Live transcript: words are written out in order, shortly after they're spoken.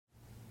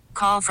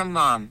Call from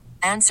mom.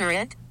 Answer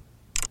it.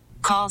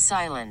 Call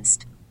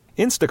silenced.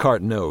 Instacart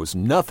knows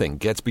nothing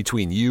gets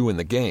between you and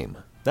the game.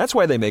 That's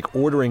why they make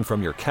ordering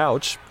from your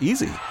couch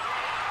easy.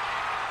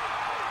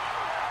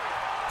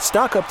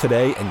 Stock up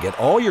today and get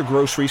all your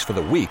groceries for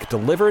the week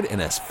delivered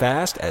in as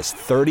fast as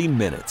 30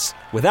 minutes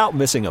without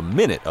missing a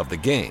minute of the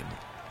game.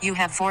 You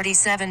have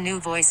 47 new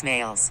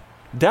voicemails.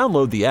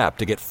 Download the app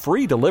to get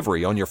free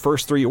delivery on your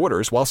first 3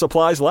 orders while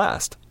supplies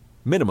last.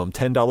 Minimum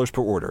 $10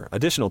 per order.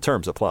 Additional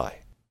terms apply.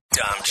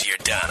 Dom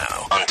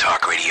Giordano on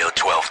Talk Radio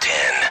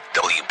 1210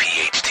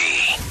 WPHT.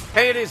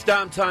 Hey, it is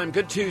Dom time.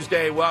 Good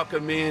Tuesday.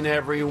 Welcome in,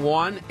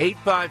 everyone.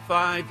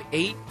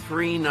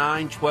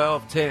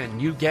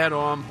 855-839-1210. You get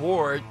on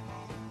board.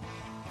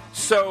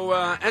 So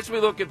as we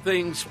look at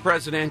things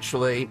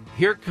presidentially,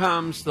 here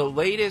comes the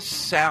latest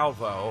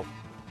salvo.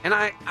 And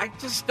I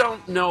just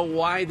don't know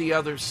why the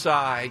other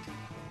side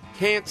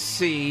can't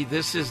see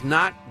this is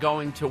not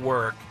going to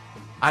work.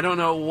 I don't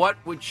know what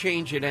would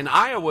change it. And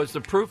Iowa's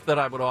the proof that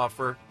I would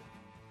offer.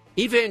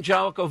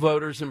 Evangelical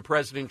voters and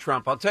President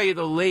Trump. I'll tell you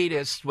the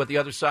latest, what the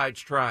other side's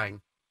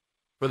trying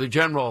for the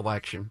general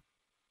election.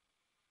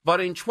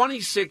 But in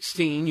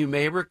 2016, you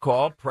may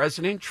recall,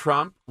 President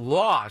Trump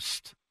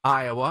lost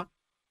Iowa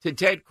to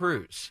Ted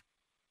Cruz.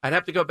 I'd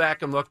have to go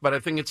back and look, but I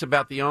think it's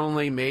about the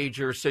only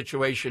major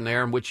situation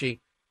there in which he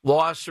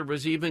lost or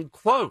was even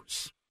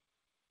close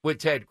with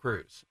Ted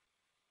Cruz.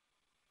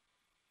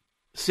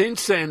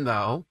 Since then,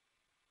 though,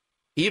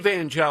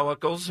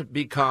 evangelicals have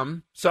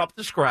become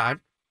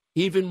self-described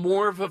even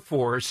more of a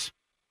force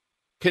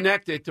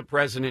connected to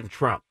President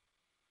Trump.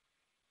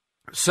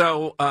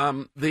 So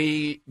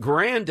the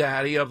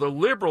granddaddy of the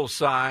liberal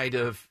side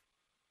of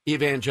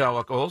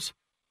evangelicals,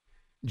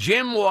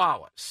 Jim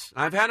Wallace,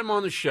 I've had him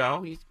on the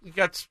show. He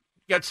gets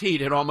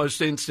heated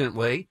almost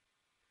instantly.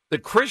 The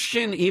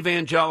Christian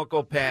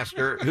evangelical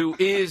pastor who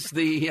is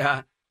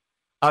a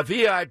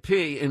VIP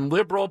in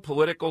liberal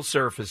political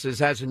surfaces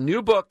has a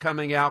new book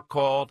coming out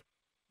called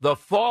The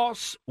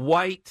False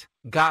White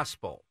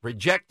Gospel,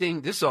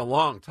 Rejecting, this is a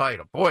long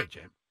title, boy,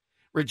 Jim,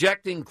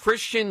 Rejecting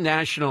Christian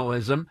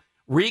Nationalism,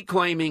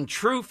 Reclaiming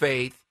True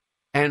Faith,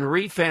 and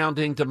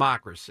Refounding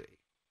Democracy.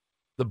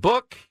 The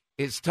book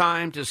is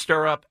timed to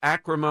stir up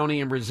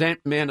acrimony and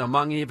resentment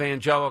among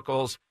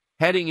evangelicals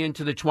heading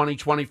into the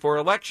 2024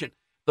 election.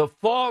 The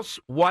False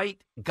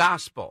White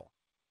Gospel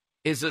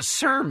is a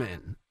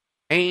sermon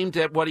aimed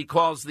at what he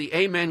calls the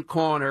amen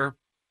corner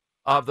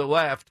of the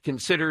left,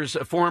 considers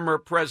former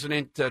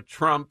President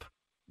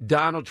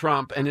Donald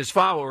Trump, and his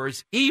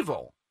followers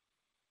evil.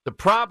 The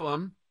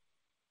problem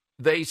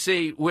they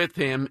see with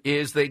him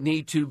is they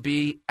need to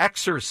be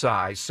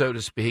exorcised, so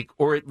to speak,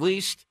 or at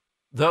least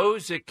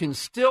those that can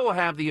still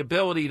have the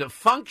ability to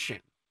function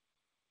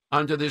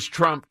under this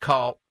Trump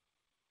cult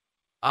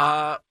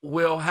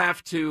will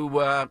have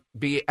to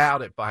be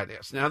outed by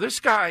this. Now, this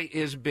guy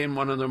has been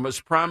one of the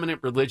most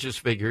prominent religious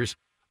figures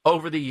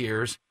over the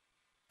years.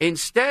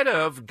 Instead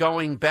of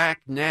going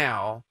back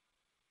now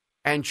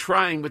and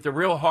trying with the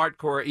real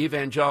hardcore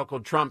evangelical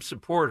Trump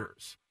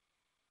supporters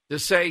to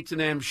say to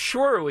them,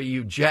 surely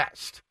you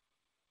jest.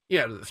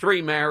 The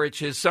 3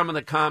 marriages, some of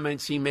the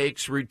comments he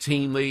makes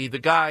routinely, the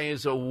guy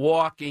is a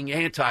walking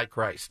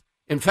antichrist.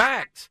 In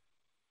fact,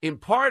 in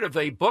part of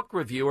a book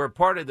review or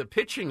part of the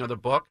pitching of the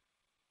book,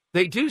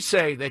 they do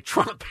say that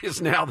Trump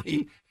is now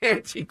the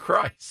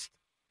antichrist.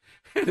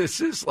 And this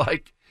is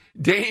like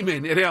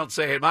Damon, they don't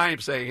say it, I'm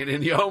saying it, in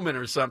The Omen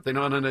or something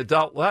on an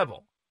adult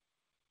level.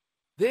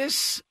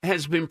 This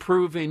has been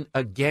proven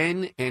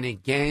again and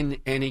again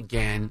and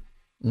again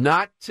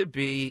not to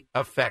be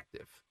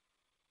effective.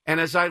 And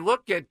as I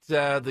look at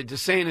the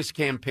DeSantis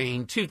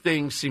campaign, 2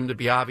 things seem to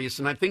be obvious,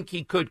 and I think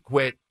he could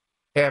quit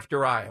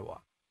after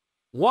Iowa.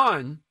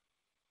 One,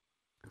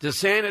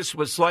 DeSantis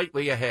was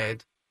slightly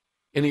ahead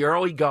in the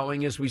early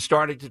going as we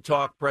started to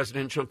talk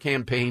presidential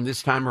campaign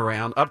this time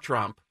around of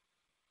Trump.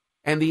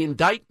 And the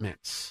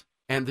indictments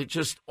and the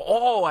just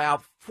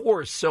all-out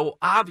force so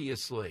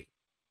obviously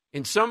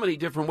in so many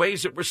different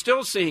ways that we're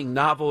still seeing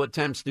novel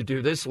attempts to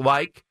do this,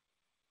 like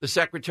the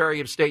Secretary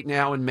of State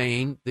now in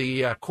Maine,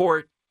 the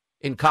court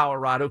in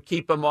Colorado,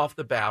 keep him off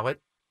the ballot.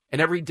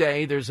 And every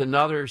day there's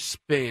another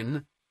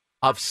spin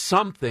of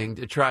something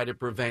to try to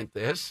prevent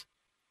this.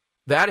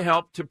 That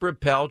helped to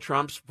propel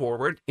Trump's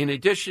forward. In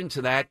addition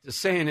to that,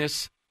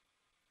 DeSantis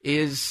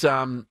is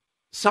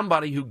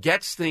somebody who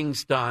gets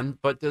things done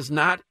but does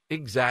not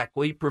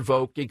exactly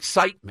provoke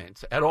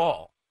excitement at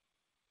all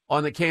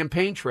on the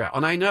campaign trail.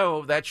 And I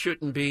know that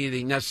shouldn't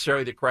be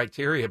necessarily the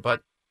criteria,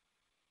 but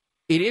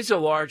it is a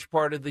large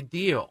part of the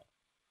deal.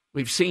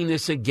 We've seen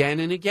this again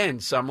and again.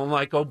 Someone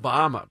like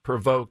Obama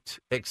provoked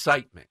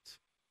excitement.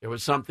 There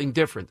was something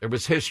different. There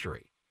was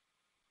history.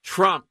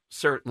 Trump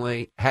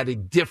certainly had a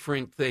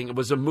different thing. It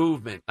was a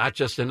movement, not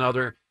just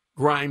another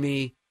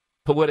grimy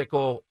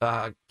political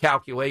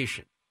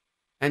calculation.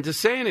 And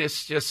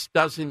DeSantis just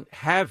doesn't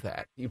have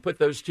that. You put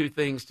those 2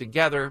 things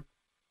together,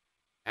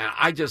 and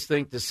I just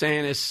think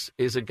DeSantis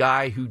is a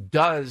guy who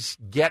does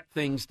get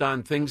things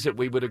done, things that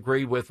we would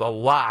agree with a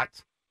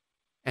lot,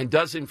 and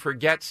doesn't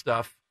forget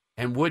stuff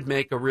and would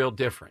make a real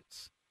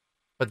difference.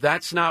 But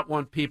that's not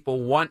what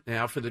people want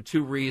now for the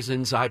two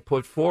reasons I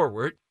put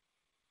forward,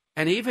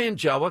 and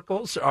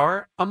evangelicals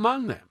are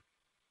among them.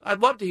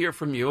 I'd love to hear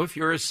from you if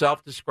you're a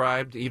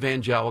self-described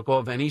evangelical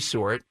of any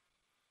sort.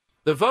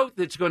 The vote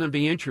that's going to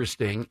be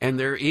interesting, and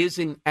there is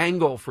an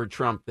angle for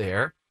Trump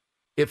there,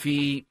 if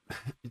he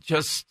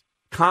just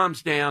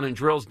calms down and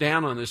drills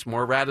down on this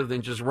more rather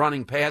than just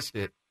running past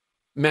it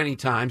many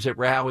times at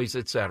rallies,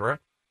 etc.,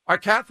 are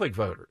Catholic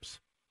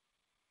voters.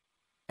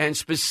 And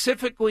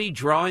specifically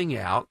drawing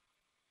out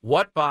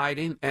what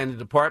Biden and the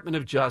Department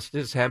of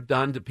Justice have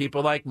done to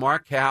people like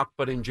Mark Houck,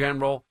 but in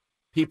general,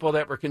 people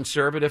that were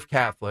conservative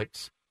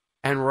Catholics,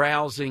 and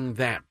rousing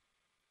them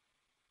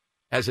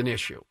as an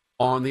issue.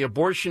 On the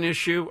abortion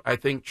issue, I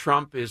think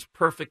Trump is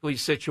perfectly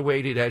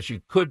situated as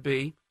you could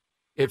be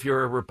if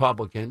you're a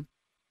Republican.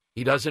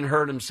 He doesn't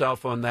hurt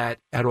himself on that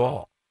at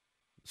all.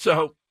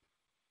 So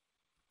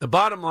the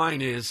bottom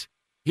line is,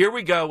 here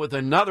we go with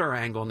another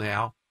angle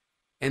now.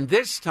 And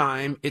this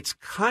time it's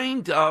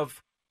kind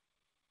of,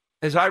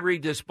 as I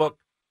read this book,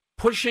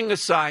 pushing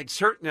aside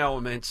certain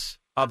elements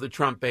of the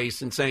Trump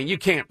base and saying, you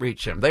can't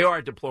reach them. They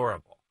are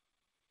deplorable.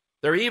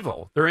 They're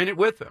evil. They're in it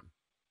with them.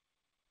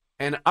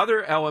 And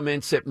other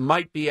elements that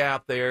might be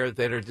out there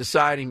that are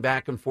deciding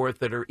back and forth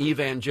that are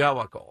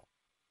evangelical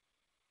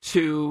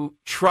to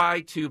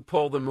try to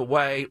pull them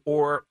away,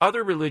 or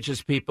other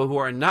religious people who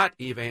are not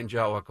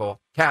evangelical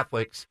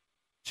Catholics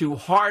to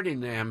harden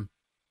them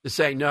to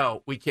say,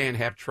 no, we can't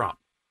have Trump.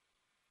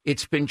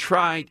 It's been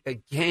tried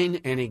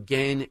again and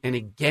again and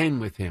again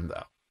with him,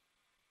 though,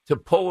 to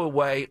pull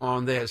away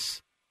on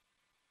this.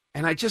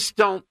 And I just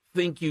don't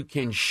think you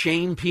can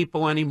shame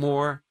people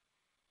anymore.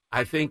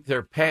 I think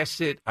they're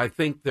past it. I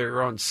think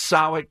they're on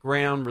solid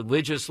ground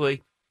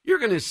religiously. You're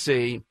going to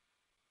see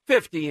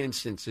 50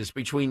 instances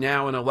between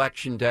now and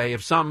Election Day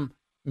of some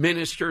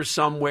minister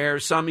somewhere,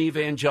 some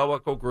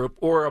evangelical group,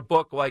 or a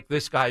book like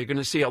this guy. You're going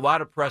to see a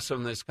lot of press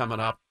on this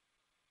coming up.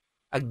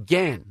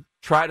 Again,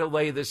 try to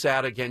lay this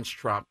out against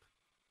Trump.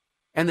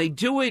 And they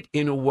do it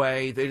in a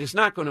way that is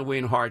not going to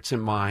win hearts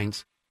and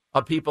minds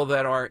of people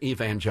that are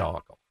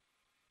evangelical.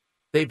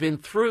 They've been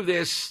through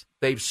this.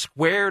 They've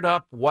squared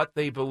up what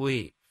they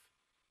believe.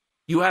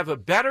 You have a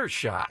better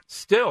shot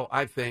still,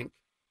 I think.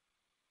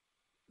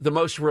 The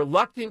most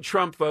reluctant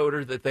Trump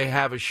voter that they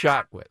have a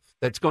shot with,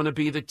 that's going to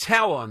be the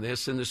tell on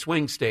this in the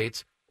swing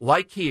states,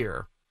 like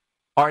here,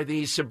 are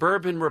these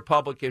suburban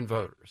Republican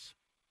voters.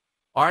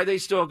 Are they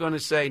still going to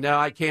say, no,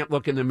 I can't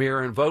look in the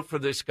mirror and vote for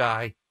this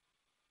guy?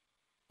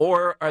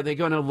 Or are they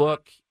going to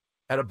look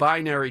at a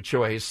binary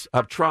choice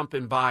of Trump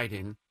and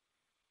Biden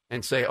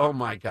and say, oh,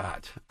 my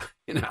God,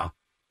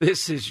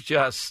 this is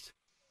just,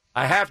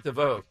 I have to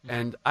vote,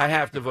 and I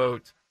have to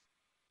vote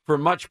for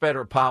much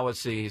better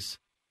policies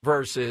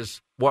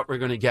versus what we're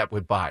going to get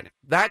with Biden.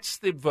 That's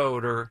the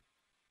voter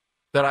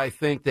that I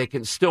think they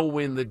can still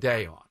win the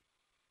day on.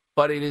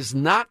 But it is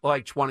not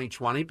like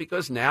 2020,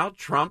 because now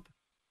Trump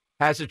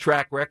has a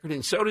track record,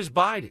 and so does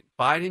Biden.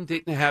 Biden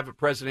didn't have a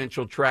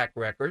presidential track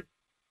record,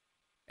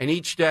 and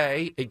each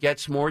day it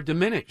gets more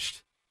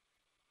diminished.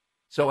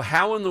 So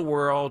how in the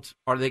world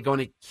are they going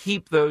to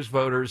keep those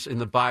voters in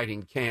the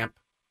Biden camp?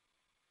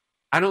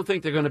 I don't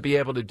think they're going to be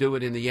able to do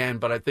it in the end,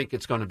 but I think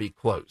it's going to be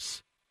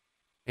close.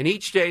 And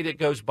each day that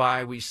goes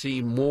by, we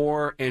see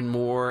more and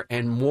more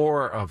and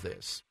more of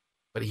this.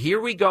 But here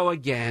we go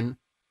again,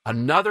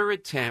 another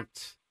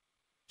attempt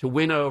to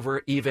win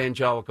over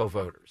evangelical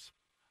voters.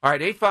 All right,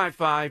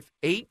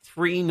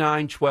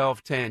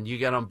 855-839-1210. You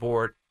get on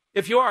board.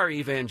 If you are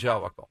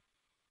evangelical,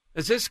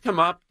 does this come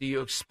up? Do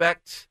you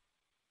expect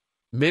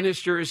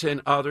ministers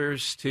and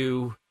others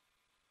to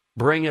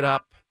bring it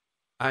up?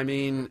 I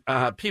mean,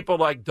 people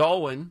like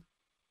Dolan,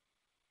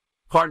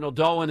 Cardinal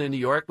Dolan in New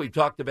York, we've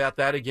talked about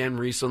that again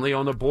recently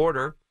on the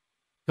border,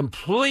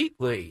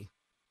 completely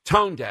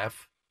tone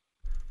deaf,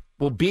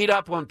 will beat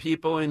up on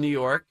people in New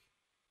York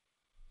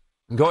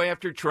and go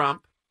after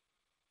Trump.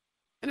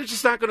 And they're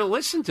just not going to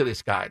listen to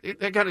this guy.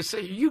 They're going to say,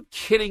 are you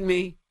kidding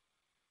me?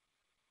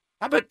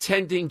 How about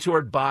tending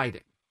toward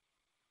Biden?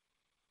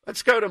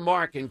 Let's go to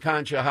Mark in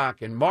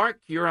Conshohocken. Mark,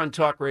 you're on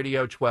Talk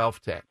Radio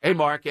 1210. Hey,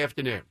 Mark,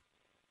 afternoon.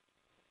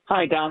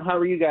 Hi, Dom. How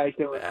are you guys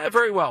doing?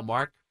 Very well,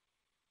 Mark.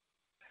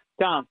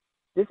 Dom,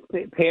 this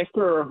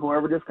pastor or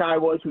whoever this guy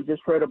was who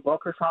just wrote a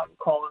book or something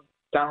calling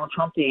Donald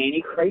Trump the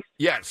Antichrist?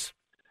 Yes.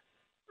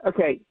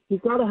 Okay, he's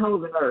got a hell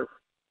of a nerve.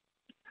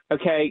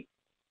 Okay,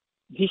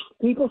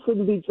 people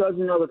shouldn't be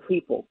judging other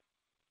people.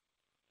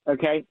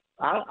 Okay,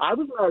 I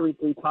was married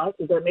 3 times.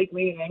 Does that make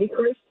me an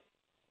Antichrist?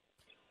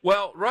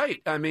 Well,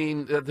 right. I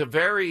mean, the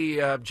very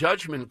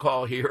judgment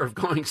call here of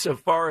going so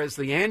far as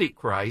the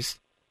Antichrist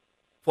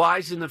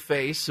flies in the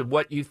face of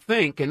what you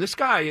think. And this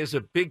guy is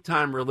a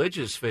big-time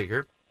religious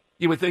figure.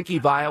 You would think he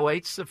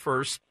violates the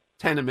first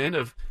tenement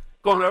of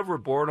going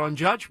overboard on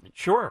judgment.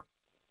 Sure.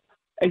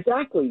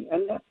 Exactly.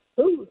 And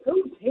who's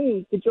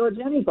he to judge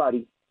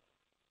anybody?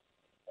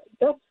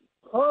 That's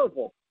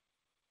horrible.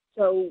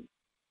 So,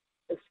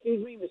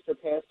 excuse me, Mr.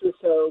 Pastor,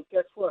 so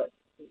guess what?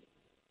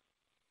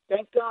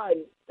 thank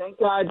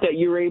God that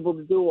you were able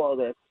to do all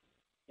this.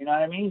 You know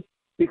what I mean?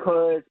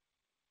 Because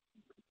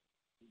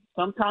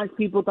sometimes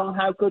people don't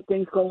have good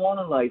things going on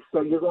in life,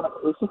 so you're going to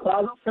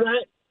crucify them for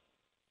that?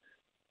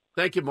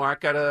 Thank you,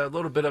 Mark. Got a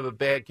little bit of a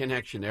bad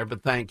connection there,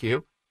 but thank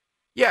you.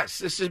 Yes,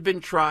 this has been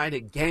tried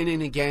again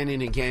and again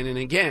and again and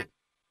again.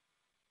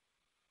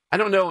 I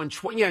don't know, in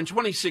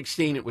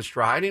 2016 it was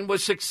tried and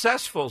was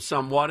successful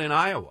somewhat in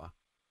Iowa.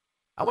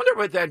 I wonder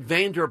what that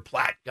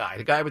Vanderplaat guy,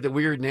 the guy with the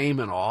weird name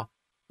and all,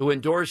 who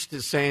endorsed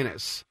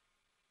DeSantis,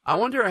 I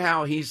wonder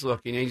how he's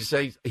looking. And he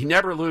says he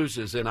never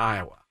loses in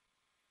Iowa.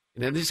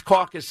 And then this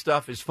caucus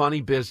stuff is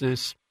funny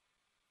business.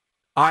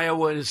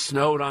 Iowa is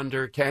snowed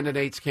under,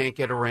 candidates can't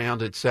get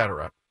around,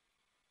 etc.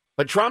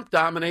 But Trump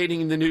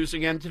dominating the news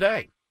again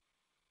today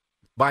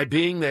by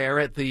being there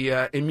at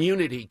the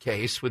immunity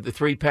case with the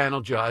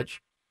 3-panel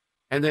judge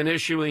and then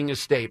issuing a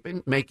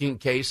statement making a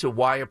case of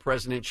why a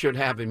president should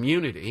have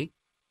immunity.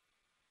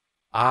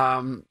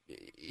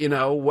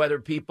 Whether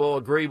people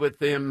agree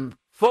with him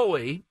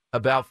fully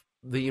about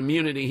the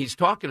immunity he's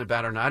talking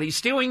about or not, he's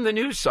stealing the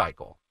news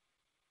cycle.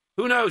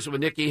 Who knows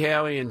when Nikki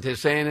Haley and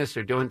DeSantis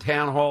are doing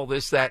town hall,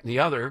 this, that, and the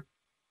other.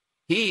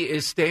 He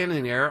is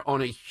standing there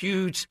on a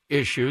huge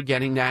issue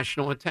getting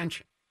national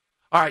attention.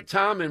 All right,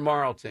 Tom in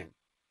Marlton.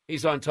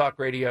 He's on Talk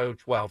Radio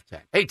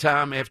 1210. Hey,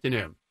 Tom,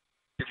 afternoon.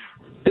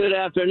 Good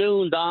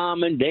afternoon,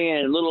 Dom and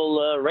Dan. A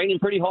little raining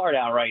pretty hard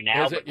out right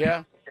now. Is it?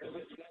 Yeah?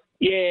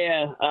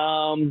 Yeah.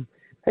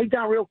 Hey,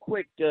 Don, real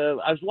quick,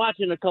 I was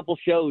watching a couple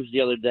shows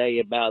the other day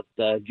about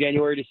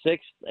January the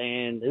 6th,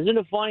 and isn't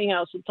it funny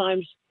how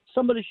sometimes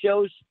some of the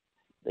shows,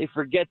 they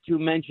forget to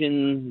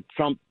mention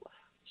Trump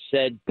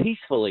said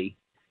peacefully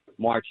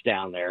march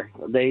down there.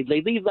 They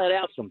leave that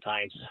out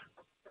sometimes.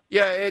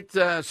 Yeah,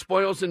 it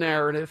spoils the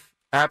narrative,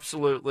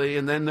 absolutely.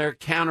 And then their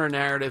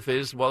counter-narrative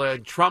is, well,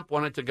 Trump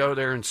wanted to go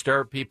there and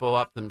stir people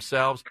up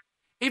themselves.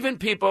 Even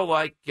people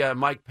like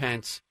Mike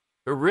Pence,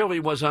 who really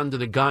was under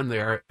the gun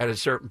there at a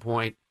certain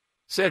point,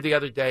 said the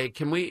other day,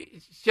 can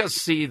we just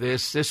see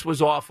this? This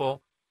was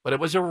awful, but it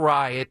was a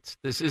riot.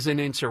 This is an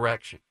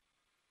insurrection.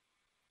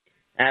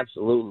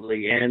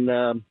 Absolutely. And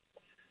I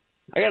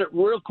got a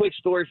real quick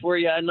story for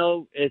you. I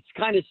know it's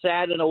kind of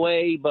sad in a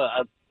way,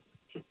 but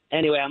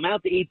anyway, I'm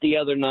out to eat the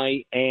other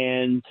night,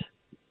 and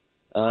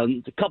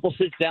the couple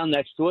sits down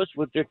next to us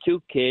with their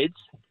 2 kids.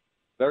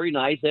 Very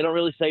nice. They don't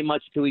really say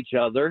much to each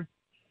other.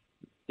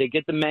 They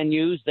get the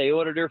menus. They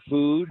order their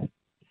food.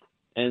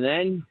 And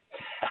then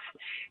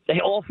they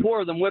all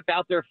 4 of them whip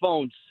out their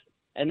phones,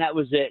 and that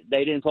was it.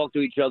 They didn't talk to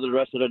each other the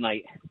rest of the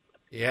night.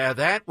 Yeah,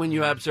 that when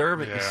you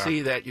observe it, you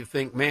see that, you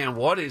think, man,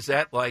 what is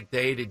that like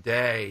day to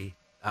day,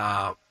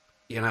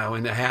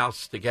 in the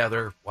house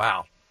together?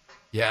 Wow.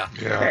 Yeah.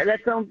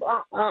 That's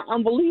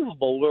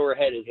unbelievable where we're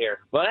headed here.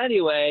 But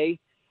anyway,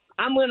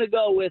 I'm going to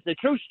go with a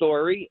true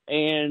story.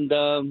 And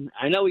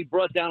I know he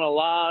brought down a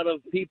lot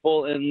of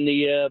people in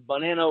the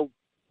Bonanno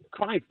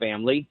crime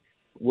family.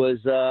 Was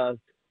Joey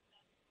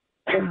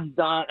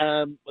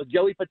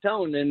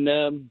Fatone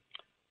and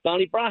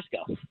Donnie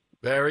Brasco.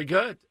 Very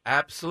good.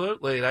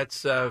 Absolutely.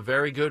 That's a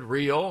very good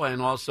reel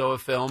and also a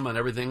film and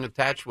everything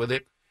attached with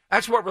it.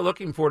 That's what we're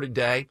looking for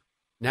today.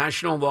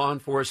 National Law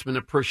Enforcement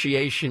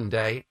Appreciation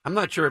Day. I'm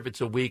not sure if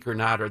it's a week or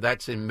not, or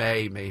that's in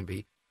May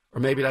maybe,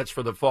 or maybe that's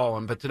for the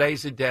fallen. But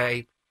today's a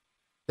day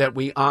that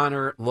we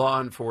honor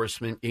law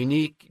enforcement.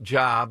 Unique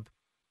job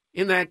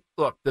in that,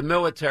 look, the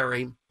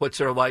military puts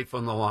their life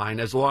on the line,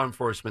 as law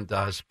enforcement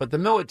does. But the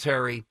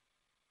military,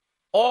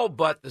 all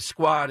but the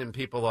squad and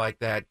people like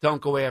that,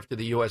 don't go after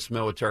the U.S.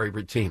 military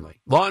routinely.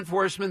 Law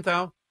enforcement,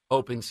 though,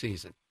 open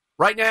season.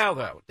 Right now,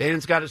 though,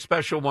 Dan's got a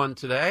special one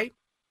today.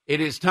 It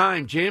is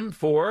time, Jim,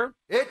 for...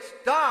 It's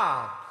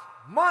Dom's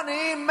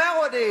Money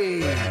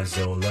Melody. Where's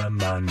all the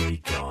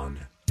money gone?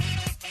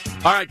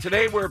 All right,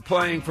 today we're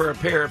playing for a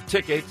pair of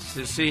tickets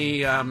to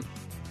see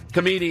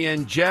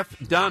comedian Jeff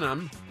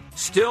Dunham,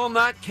 Still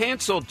Not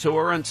Canceled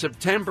tour on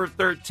September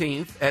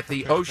 13th at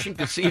the Ocean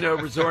Casino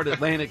Resort,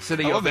 Atlantic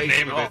City. I love the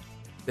name of it.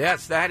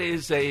 Yes, that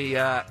is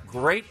a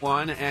great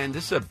one, and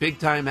this is a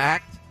big-time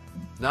act.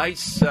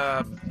 Nice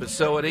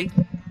facility.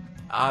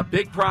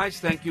 Big prize.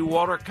 Thank you,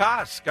 Walter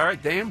Kosk. All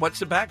right, Dan, what's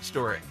the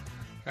backstory?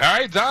 All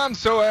right, Don.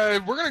 So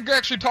we're going to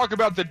actually talk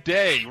about the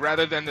day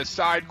rather than the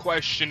side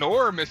question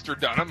or Mr.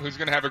 Dunham, who's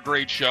going to have a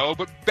great show.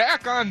 But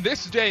back on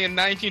this day in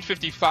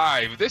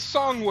 1955, this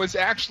song was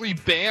actually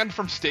banned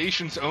from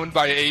stations owned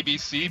by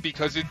ABC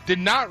because it did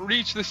not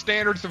reach the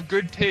standards of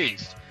good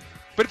taste.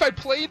 But if I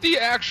played the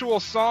actual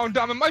song,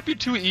 Dom, it might be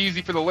too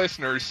easy for the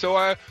listeners.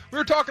 So we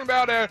were talking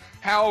about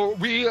how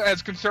we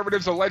as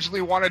conservatives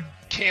allegedly want to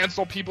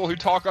cancel people who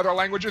talk other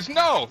languages.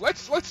 No,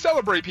 let's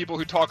celebrate people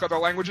who talk other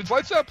languages.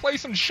 Let's play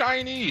some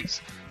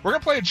Chinese. We're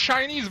going to play a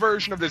Chinese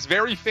version of this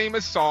very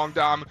famous song,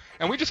 Dom,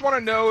 and we just want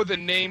to know the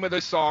name of the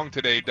song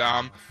today,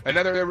 Dom.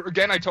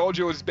 Again, I told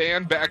you it was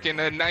banned back in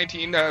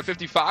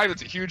 1955.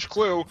 It's a huge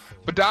clue.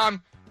 But,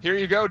 Dom, here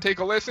you go. Take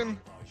a listen.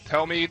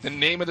 Tell me the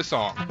name of the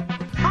song.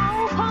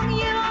 好朋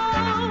友，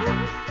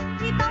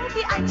你到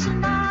底爱吃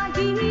哪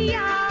一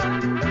样？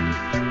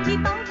你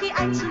到底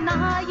爱吃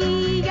哪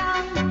一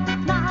样？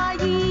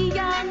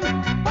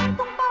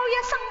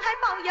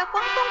报呀，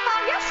广东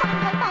报呀，上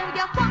海报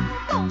呀，广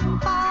东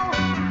报。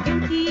有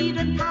的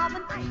人他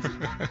们太知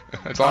道。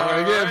That's all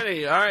I'm going to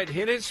give. All right,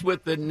 hit us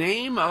with the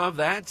name of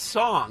that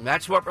song.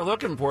 That's what we're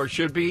looking for.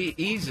 Should be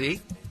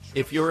easy.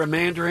 If you're a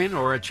Mandarin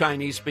or a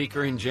Chinese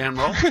speaker in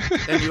general,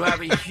 then you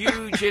have a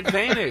huge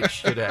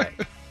advantage today.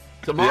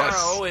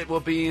 Tomorrow, It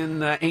will be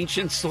in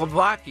ancient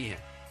Slovakian.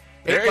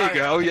 There you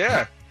go,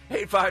 yeah.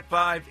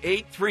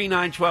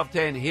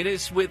 855-839-1210. Hit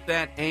us with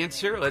that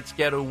answer. Let's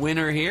get a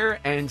winner here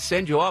and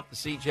send you off to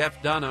see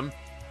Jeff Dunham.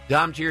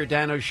 Dom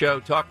Giordano Show,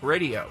 Talk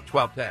Radio,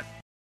 1210.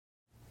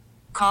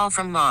 Call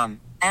from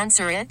mom.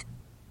 Answer it.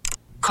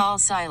 Call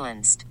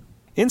silenced.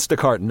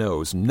 Instacart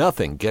knows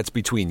nothing gets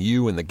between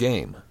you and the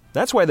game.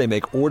 That's why they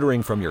make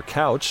ordering from your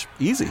couch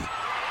easy.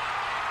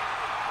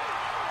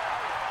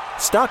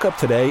 Stock up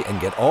today and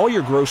get all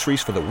your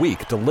groceries for the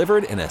week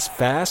delivered in as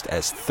fast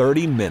as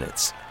 30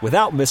 minutes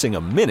without missing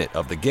a minute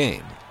of the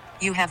game.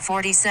 You have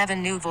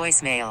 47 new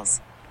voicemails.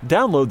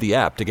 Download the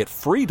app to get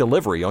free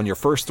delivery on your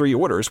first 3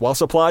 orders while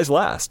supplies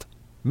last.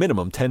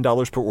 Minimum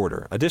 $10 per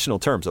order. Additional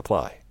terms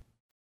apply.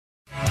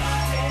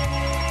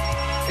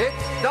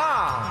 It's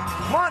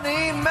Dom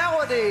Money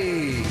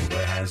Melody.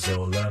 Where's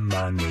all the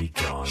money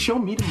gone? Show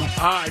me the money.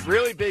 All right,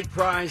 really big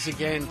prize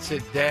again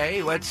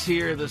today. Let's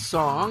hear the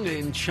song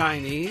in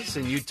Chinese,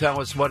 and you tell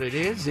us what it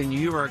is, and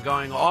you are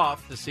going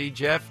off to see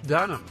Jeff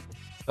Dunham.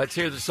 Let's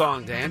hear the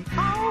song, Dan.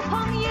 好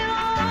朋友，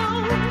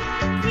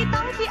你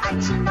到底爱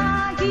吃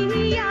哪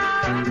一样？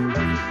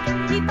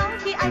你到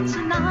底爱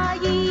吃哪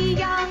一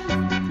样？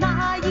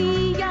哪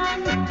一样？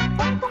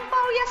广东包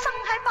呀，上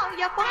海包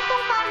呀，广东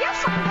包呀，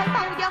上海包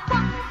呀，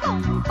广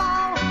东包。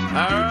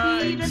 All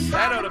right,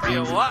 that ought to be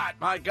a lot.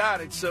 My God,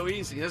 it's so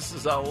easy. This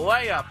is a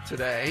layup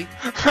today.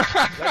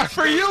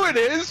 For you it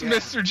is,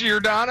 Mr.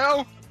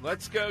 Giordano.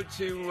 Let's go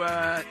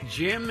to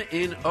Jim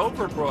in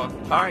Overbrook.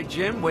 All right,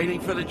 Jim, waiting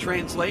for the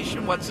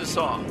translation. What's the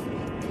song?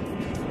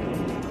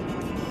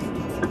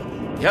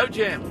 Yo,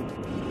 Jim.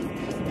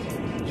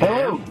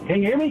 Hello,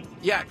 can you hear me?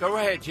 Yeah, go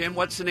ahead, Jim.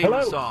 What's the name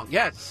of the song?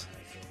 Yes.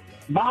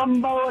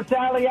 Mambo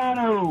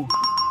Italiano.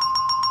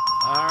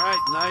 All right,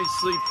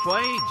 nicely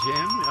played,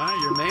 Jim.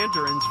 Your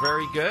Mandarin's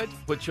very good.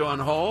 Put you on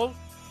hold,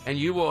 and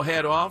you will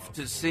head off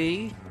to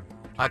see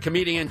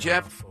comedian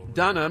Jeff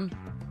Dunham.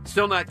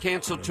 Still Not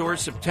Canceled tour,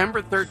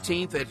 September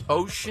 13th at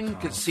Ocean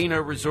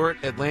Casino Resort,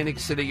 Atlantic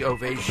City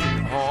Ovation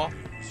Hall.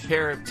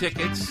 Pair of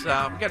tickets. We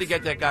got to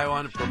get that guy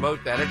on to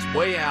promote that. It's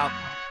way out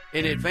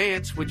in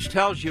advance, which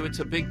tells you it's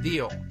a big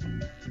deal.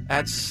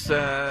 That's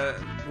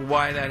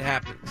why that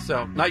happened.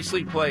 So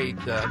nicely played,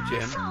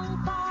 Jim.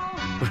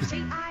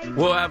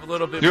 We'll have a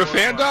little bit. You more a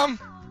fan, fun. Dom?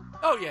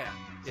 Oh yeah.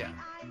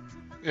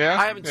 Yeah.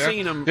 I haven't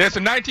seen him. Yeah, it's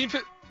a 1950.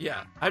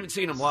 Yeah, I haven't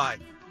seen him live.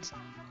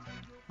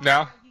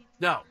 No.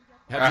 No.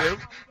 Have you?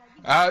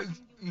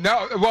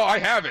 No. Well, I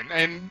haven't,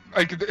 and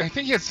I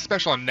think he has a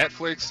special on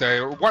Netflix.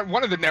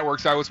 One of the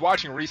networks I was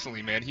watching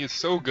recently. Man, he is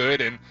so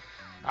good, and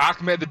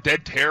Ahmed the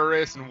Dead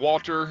Terrorist and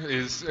Walter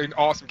is an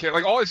awesome character.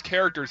 Like all his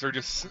characters are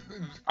just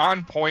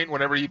on point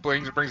whenever he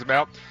brings them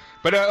out.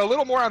 But a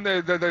little more on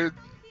the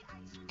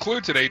clue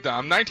today,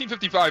 Dom.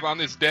 1955 on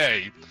this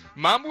day,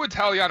 Mambo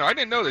Italiano. I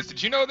didn't know this.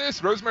 Did you know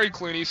this? Rosemary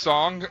Clooney's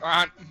song.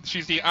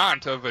 She's the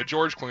aunt of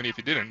George Clooney, if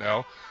you didn't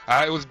know.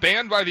 It was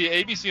banned by the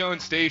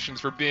ABC-owned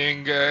stations for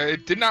being.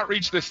 It did not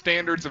reach the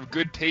standards of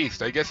good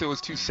taste. I guess it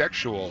was too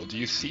sexual. Do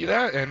you see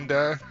that? And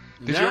did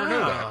you ever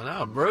know that?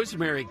 No.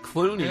 Rosemary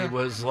Clooney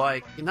was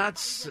like not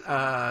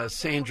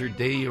Sandra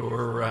Dee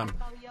or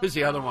who's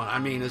the other one? I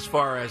mean, as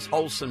far as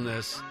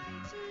wholesomeness,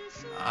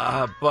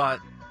 but.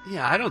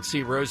 Yeah, I don't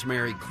see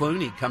Rosemary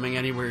Clooney coming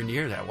anywhere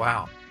near that.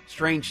 Wow.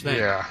 Strange thing.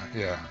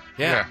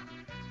 Yeah.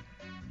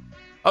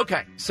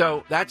 Okay,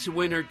 so that's a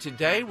winner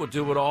today. We'll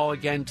do it all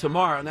again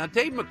tomorrow. Now,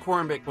 Dave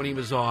McCormick, when he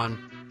was on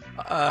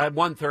at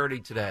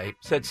 1:30 today,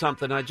 said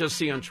something I just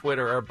see on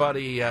Twitter. Our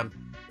buddy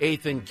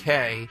Ethan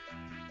K.,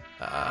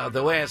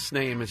 the last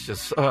name is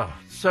just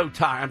so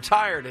tired. I'm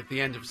tired at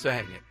the end of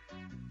saying it.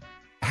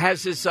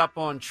 Has this up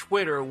on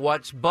Twitter,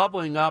 what's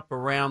bubbling up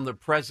around the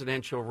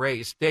presidential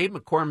race. Dave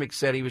McCormick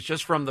said he was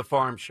just from the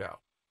farm show,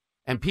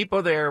 and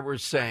people there were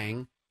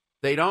saying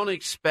they don't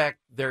expect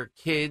their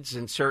kids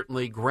and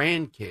certainly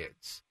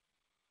grandkids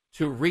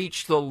to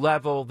reach the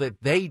level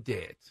that they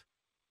did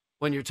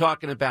when you're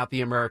talking about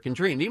the American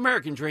dream. The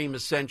American dream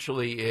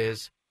essentially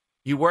is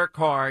you work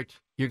hard,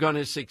 you're going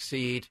to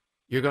succeed,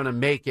 you're going to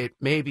make it,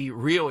 maybe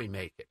really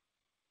make it.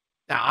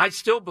 Now, I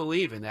still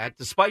believe in that,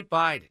 despite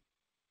Biden.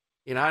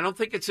 You know, I don't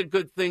think it's a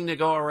good thing to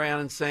go around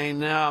and say,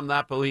 no, I'm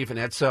not believing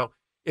it. So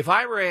if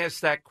I were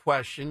asked that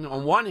question,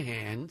 on one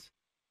hand,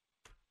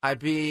 I'd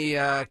be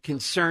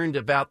concerned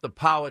about the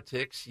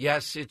politics.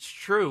 Yes, it's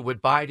true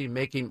with Biden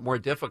making it more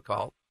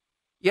difficult.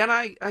 Yet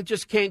I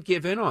just can't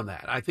give in on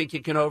that. I think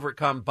you can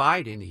overcome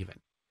Biden even.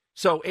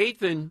 So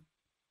Ethan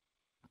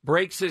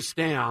breaks this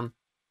down,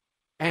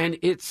 and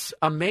it's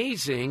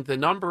amazing the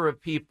number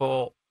of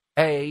people,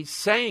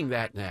 saying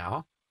that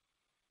now,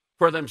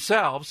 for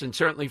themselves and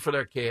certainly for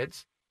their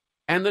kids.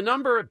 And the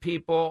number of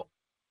people,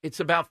 it's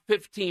about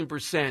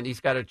 15%. He's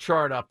got a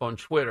chart up on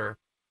Twitter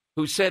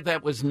who said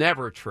that was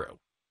never true.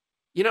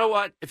 You know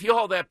what? If you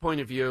hold that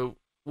point of view,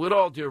 with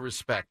all due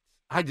respect,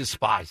 I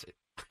despise it.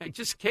 I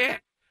just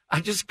can't.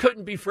 I just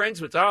couldn't be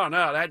friends with, oh,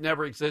 no, that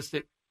never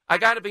existed. I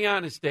got to be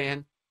honest,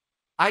 Dan.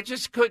 I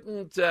just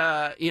couldn't,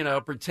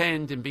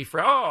 pretend and be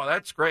oh,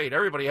 that's great.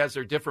 Everybody has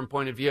their different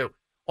point of view.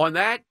 On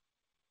that,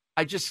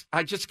 I just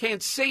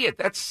can't see it.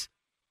 That's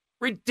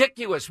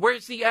ridiculous.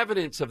 Where's the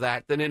evidence of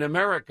that? That in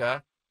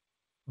America,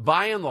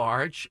 by and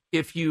large,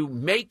 if you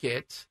make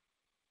it,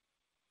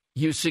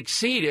 you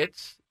succeed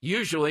it,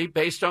 usually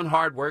based on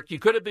hard work. You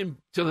could have been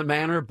to the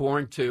manner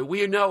born to.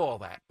 We know all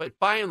that. But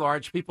by and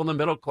large, people in the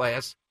middle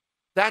class,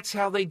 that's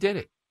how they did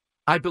it.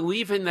 I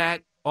believe in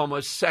that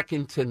almost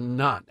second to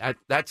none.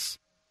 That's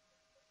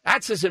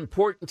as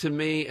important to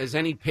me as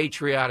any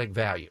patriotic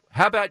value.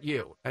 How about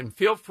you? And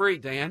feel free,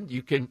 Dan,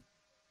 you can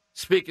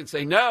speak and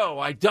say, no,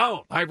 I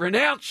don't. I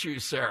renounce you,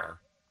 sir.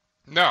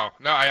 No,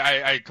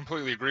 I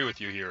completely agree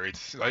with you here.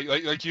 It's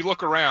like you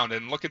look around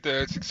and look at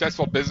the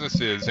successful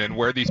businesses and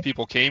where these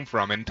people came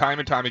from, and time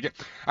again.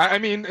 I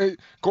mean,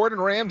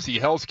 Gordon Ramsay,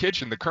 Hell's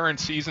Kitchen, the current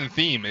season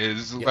theme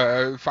is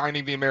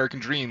finding the American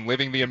dream,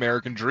 living the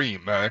American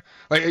dream.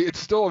 It's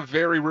still a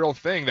very real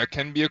thing that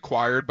can be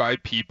acquired by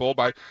people.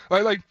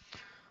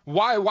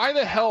 Why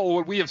the hell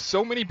would we have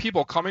so many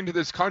people coming to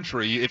this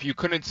country if you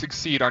couldn't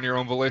succeed on your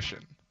own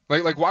volition?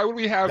 Why would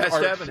we have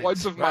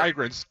floods of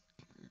migrants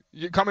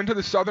coming to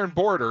the southern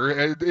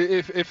border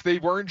if they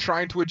weren't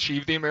trying to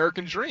achieve the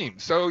American dream?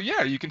 So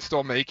yeah, you can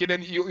still make it,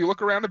 and you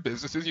look around at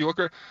businesses, you look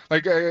at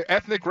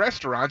ethnic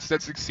restaurants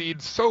that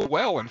succeed so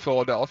well in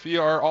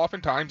Philadelphia are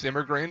oftentimes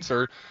immigrants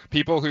or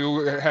people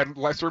who had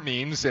lesser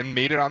means and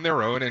made it on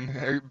their own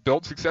and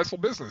built successful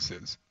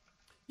businesses.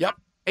 Yep.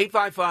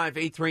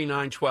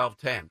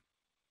 855-839-1210.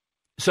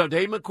 So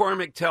Dave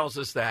McCormick tells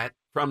us that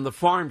from the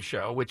farm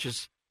show, which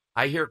is,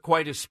 I hear,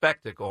 quite a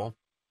spectacle.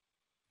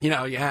 You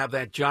know, you have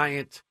that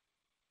giant,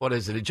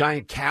 a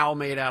giant cow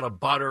made out of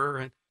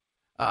butter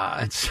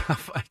and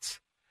stuff.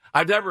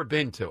 I've never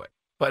been to it,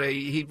 but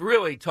he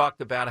really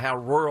talked about how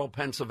rural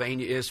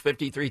Pennsylvania is,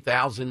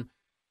 53,000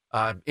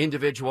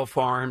 individual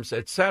farms,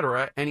 et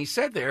cetera. And he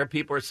said there,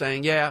 people are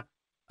saying, yeah,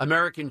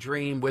 American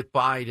dream with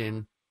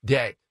Biden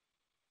dead.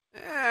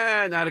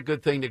 Not a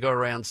good thing to go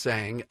around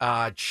saying.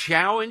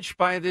 Challenged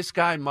by this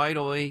guy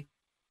mightily,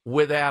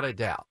 without a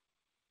doubt.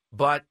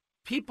 But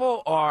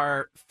people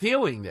are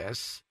feeling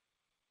this.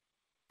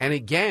 And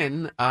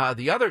again,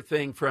 the other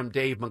thing from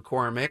Dave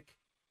McCormick,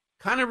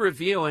 kind of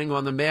revealing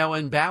on the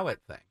mail-in ballot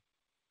thing.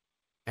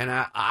 And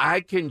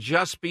I can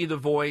just be the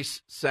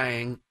voice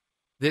saying,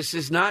 this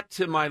is not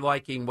to my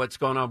liking what's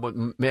going on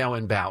with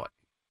mail-in ballot.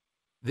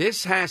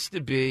 This has to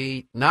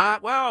be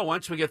not, well,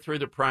 once we get through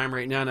the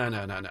primary, no.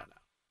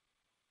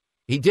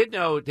 He did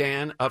know,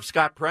 Dan, of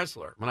Scott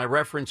Presler. When I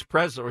referenced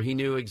Presler, he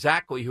knew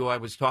exactly who I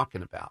was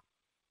talking about.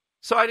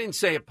 So I didn't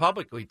say it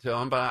publicly to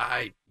him, but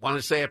I want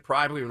to say it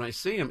privately when I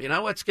see him. You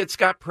know, let's get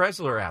Scott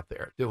Presler out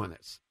there doing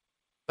this.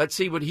 Let's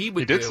see what he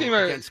would do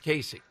against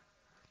Casey.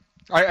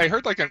 I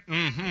heard like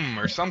an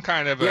or some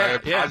kind of a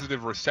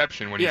positive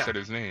reception when he said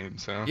his name.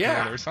 So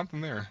there was something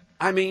there.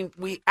 I mean,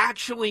 we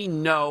actually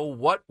know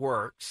what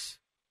works,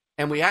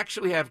 and we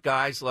actually have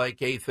guys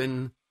like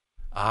Ethan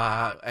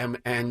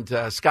and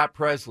Scott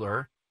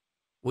Presler.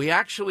 We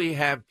actually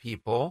have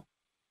people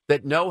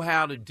that know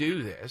how to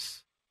do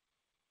this.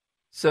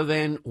 So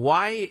then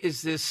why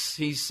is this,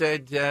 he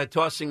said,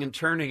 tossing and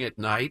turning at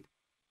night?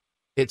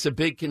 It's a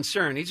big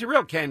concern. He's a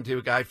real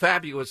can-do guy,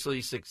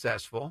 fabulously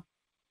successful.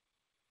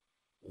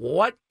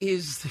 What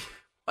is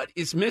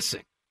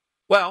missing?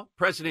 Well,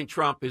 President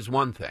Trump is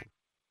one thing.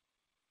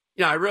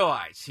 You know, I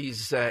realize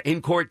he's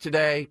in court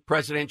today,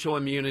 presidential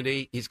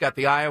immunity. He's got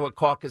the Iowa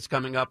caucus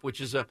coming up, which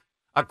is a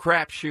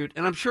crapshoot.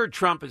 And I'm sure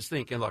Trump is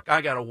thinking, look,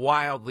 I got a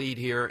wild lead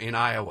here in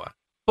Iowa.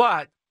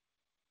 But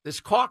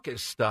this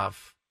caucus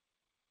stuff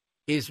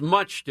is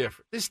much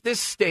different. This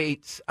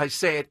state, I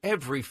say it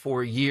every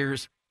 4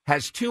 years,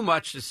 has too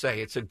much to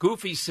say. It's a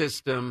goofy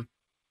system.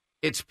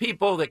 It's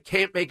people that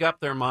can't make up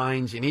their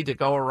minds. You need to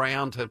go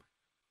around to,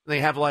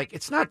 they have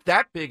it's not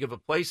that big of a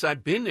place.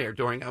 I've been there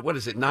during,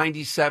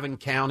 97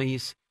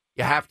 counties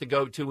you have to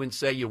go to and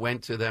say you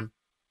went to them.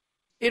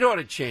 It ought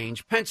to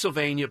change.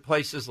 Pennsylvania,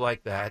 places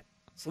like that.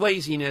 It's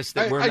laziness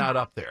that we're not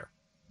up there.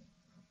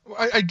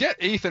 I get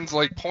Ethan's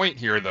point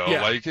here though.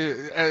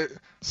 Yeah.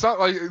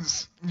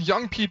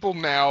 Young people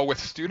now with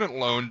student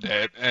loan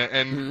debt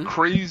and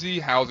crazy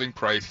housing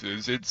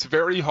prices, it's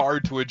very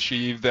hard to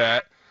achieve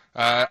that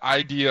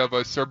idea of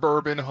a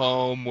suburban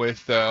home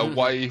with a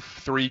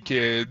wife, 3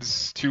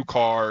 kids, 2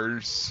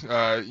 cars,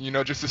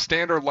 just a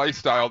standard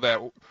lifestyle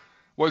that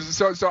was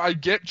so I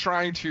get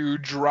trying to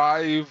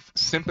drive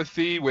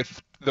sympathy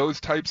with those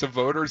types of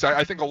voters.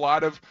 I think a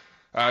lot of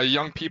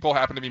young people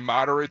happen to be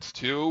moderates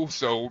too,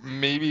 so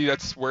maybe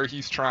that's where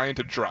he's trying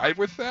to drive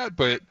with that.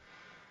 But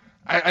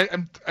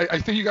I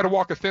think you got to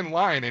walk a thin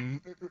line and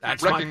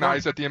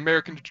recognize that the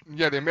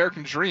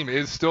American dream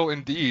is still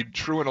indeed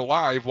true and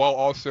alive, while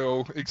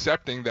also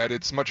accepting that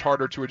it's much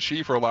harder to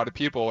achieve for a lot of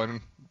people,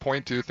 and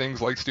point to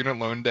things like student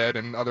loan debt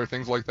and other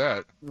things like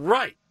that.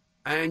 Right.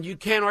 And you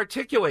can't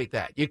articulate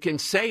that. You can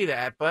say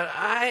that, but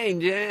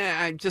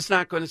I'm just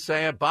not going to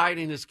say it.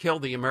 Biden has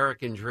killed the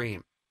American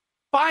dream.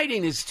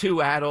 Biden is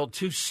too adult,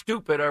 too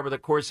stupid over the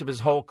course of his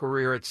whole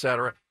career, et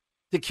cetera,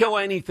 to kill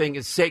anything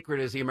as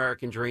sacred as the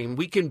American dream.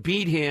 We can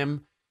beat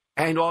him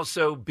and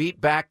also beat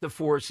back the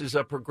forces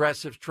of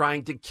progressives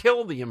trying to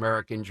kill the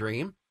American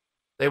dream.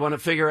 They want to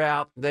figure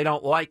out they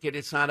don't like it,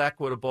 it's not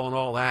equitable and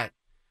all that.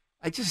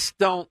 I just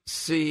don't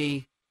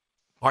see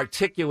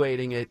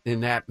articulating it in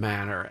that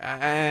manner.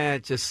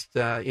 It's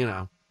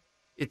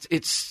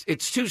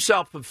too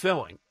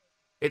self-fulfilling.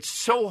 It's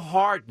so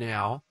hard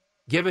now,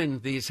 given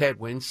these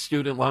headwinds.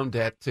 Student loan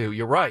debt, too,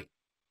 you're right,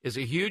 is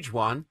a huge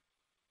one.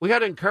 We got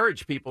to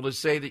encourage people to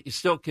say that you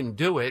still can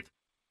do it,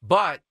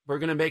 but we're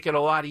going to make it a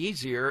lot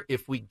easier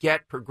if we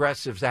get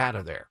progressives out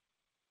of there.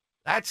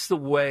 That's the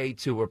way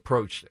to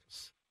approach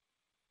this.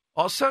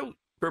 Also,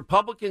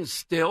 Republicans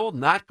still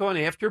not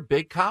going after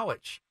big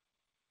college.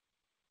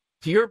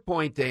 To your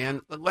point,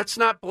 Dan, let's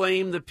not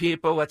blame the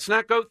people. Let's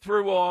not go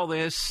through all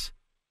this,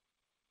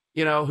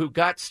 who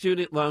got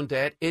student loan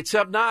debt. It's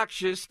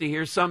obnoxious to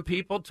hear some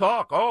people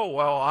talk. Oh,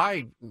 well,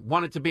 I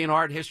wanted to be in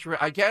art history.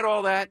 I get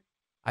all that.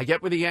 I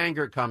get where the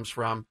anger comes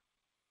from.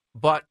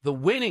 But the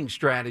winning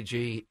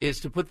strategy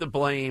is to put the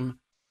blame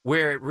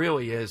where it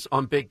really is,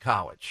 on big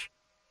college,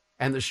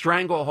 and the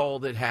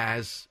stranglehold it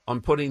has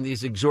on putting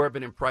these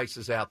exorbitant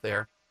prices out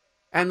there.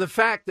 And the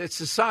fact that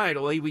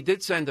societally, we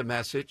did send a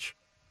message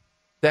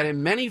that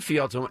in many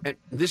fields, and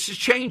this is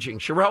changing.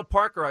 Sherelle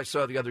Parker, I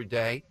saw the other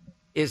day,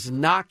 is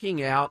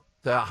knocking out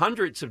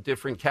hundreds of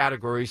different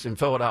categories in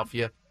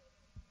Philadelphia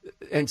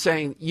and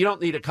saying, you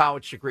don't need a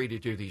college degree to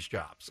do these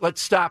jobs.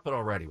 Let's stop it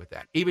already with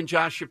that. Even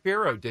Josh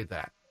Shapiro did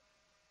that.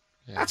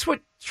 Yeah. That's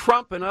what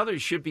Trump and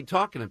others should be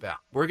talking about.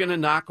 We're going to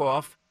knock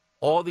off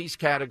all these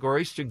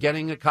categories to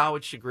getting a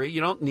college degree.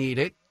 You don't need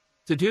it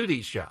to do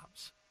these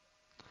jobs.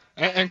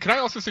 And can I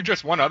also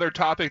suggest one other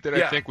topic that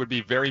I think would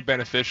be very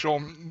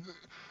beneficial?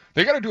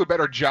 They got to do a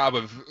better job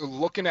of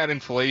looking at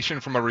inflation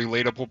from a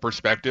relatable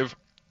perspective.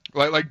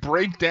 Like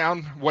break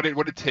down what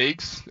it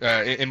takes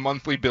in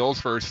monthly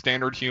bills for a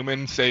standard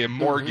human, say a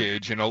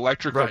mortgage, an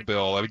electrical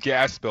bill, a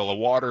gas bill, a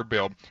water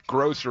bill,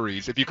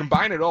 groceries. If you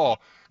combine it all,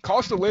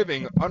 cost of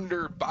living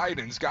under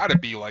Biden's got to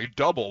be like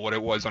double what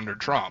it was under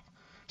Trump.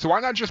 So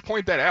why not just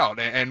point that out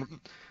and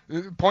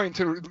point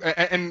to,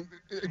 and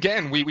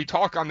again, we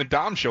talk on the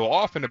Dom Show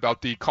often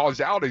about the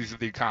causalities of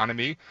the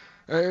economy.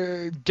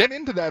 Get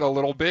into that a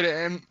little bit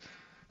and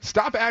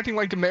stop acting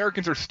like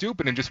Americans are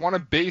stupid and just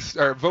want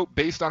to vote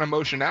based on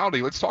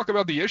emotionality. Let's talk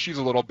about the issues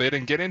a little bit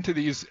and get into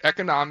these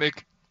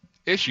economic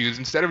issues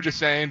instead of just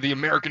saying the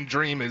American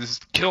dream is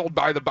killed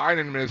by the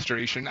Biden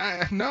administration.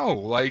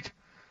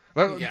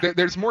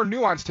 There's more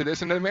nuance to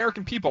this, and the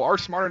American people are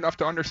smart enough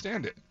to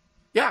understand it.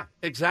 Yeah,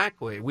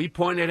 exactly. We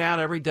point it out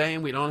every day,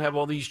 and we don't have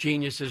all these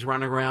geniuses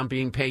running around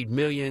being paid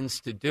millions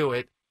to do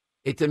it.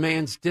 It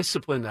demands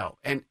discipline, though.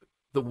 And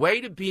the way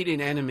to beat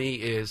an enemy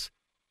is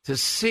to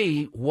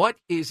see what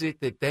is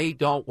it that they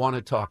don't want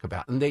to talk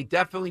about. And they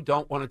definitely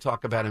don't want to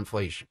talk about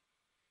inflation.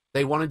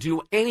 They want to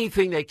do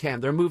anything they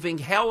can. They're moving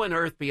heaven and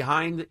earth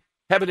behind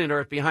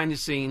the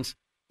scenes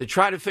to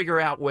try to figure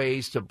out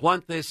ways to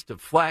blunt this,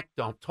 deflect.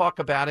 Don't talk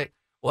about it.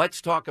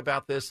 Let's talk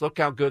about this. Look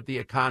how good the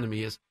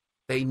economy is.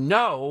 They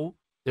know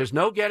there's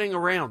no getting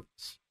around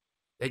this,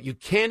 that you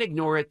can't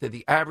ignore it, that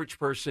the average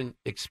person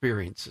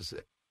experiences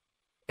it.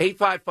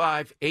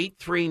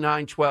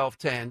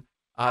 855-839-1210.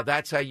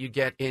 That's how you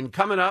get in.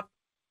 Coming up,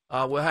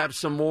 we'll have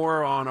some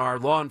more on our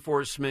Law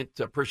Enforcement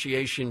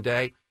Appreciation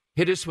Day.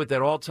 Hit us with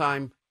that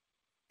all-time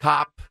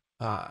cop.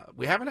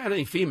 We haven't had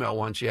any female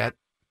ones yet,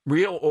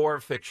 real or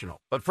fictional.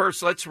 But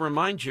first, let's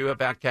remind you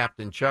about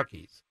Captain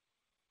Chucky's.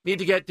 Need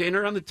to get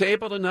dinner on the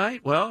table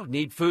tonight? Well,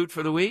 need food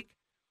for the week?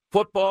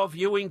 Football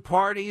viewing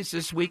parties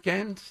this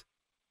weekend?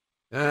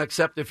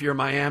 Except if you're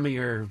Miami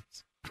or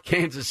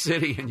Kansas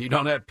City and you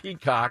don't have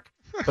Peacock.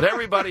 But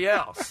everybody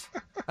else,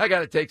 I got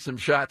to take some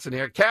shots in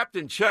here.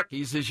 Captain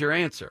Chucky's is your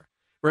answer.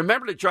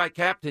 Remember to try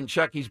Captain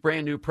Chucky's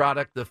brand new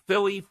product, the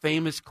Philly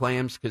Famous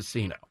Clams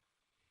Casino.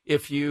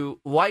 If you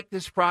like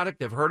this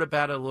product, I've heard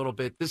about it a little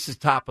bit. This is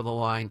top of the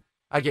line.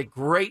 I get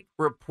great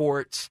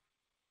reports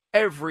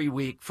every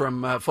week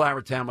from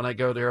Flowertown when I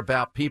go there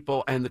about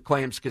people and the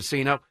Clams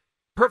Casino.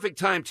 Perfect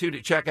time, too,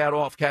 to check out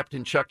all of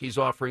Captain Chucky's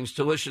offerings.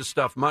 Delicious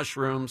stuffed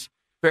mushrooms,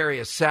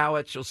 various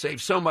salads. You'll save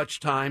so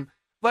much time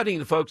letting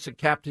the folks at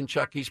Captain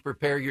Chucky's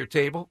prepare your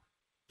table.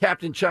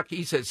 Captain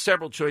Chucky's has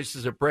several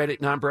choices of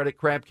breaded, non-breaded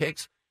crab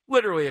cakes.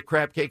 Literally a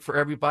crab cake for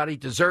everybody.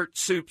 Dessert,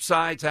 soup,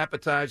 sides,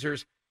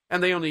 appetizers.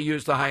 And they only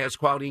use the highest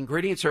quality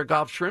ingredients. Their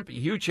Gulf shrimp, a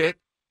huge hit.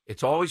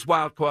 It's always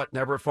wild caught,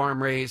 never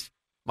farm raised.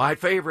 My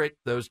favorite,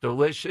 those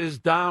delicious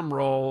Dom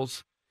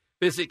rolls.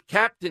 Visit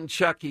Captain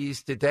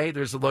Chucky's today.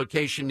 There's a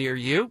location near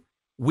you.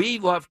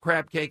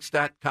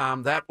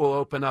 WeLoveCrabCakes.com. That will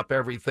open up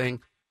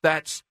everything.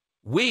 That's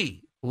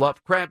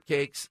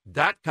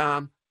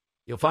WeLoveCrabCakes.com.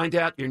 You'll find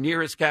out your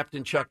nearest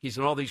Captain Chucky's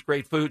and all these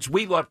great foods.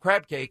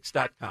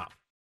 WeLoveCrabCakes.com.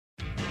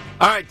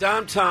 All right,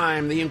 Dom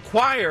time. The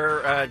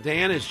Inquirer,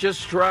 Dan, has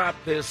just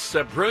dropped this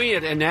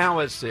brilliant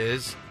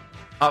analysis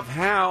of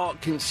how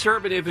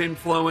conservative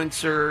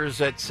influencers,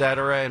 et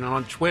cetera, and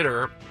on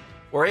Twitter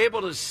were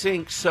able to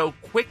sink so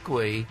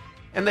quickly.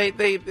 And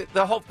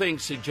the whole thing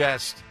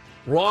suggests,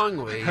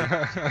 wrongly,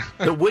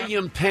 the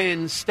William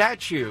Penn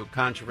statue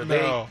controversy.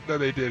 No,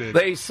 they didn't.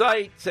 They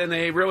cite and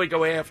they really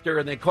go after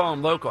and they call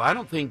him local. I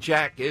don't think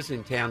Jack is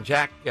in town.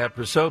 Jack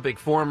Prosobic,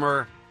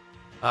 former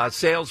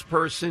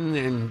salesperson,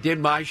 and did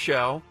my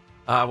show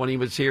when he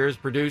was here as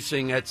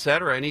producing, et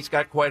cetera, and he's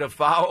got quite a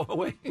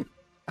following.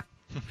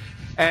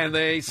 And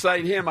they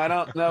cite him. I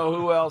don't know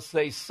who else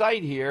they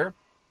cite here.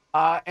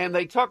 And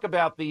they talk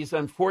about these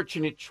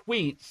unfortunate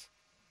tweets.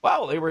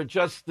 Well, they were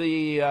just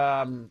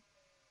what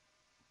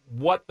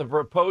the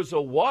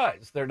proposal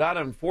was. They're not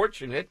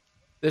unfortunate.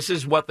 This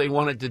is what they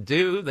wanted to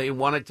do. They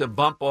wanted to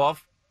bump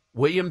off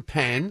William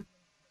Penn.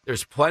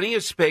 There's plenty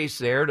of space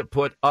there to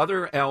put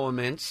other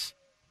elements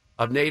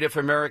of Native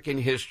American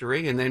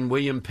history and then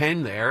William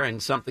Penn there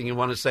and something you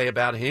want to say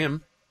about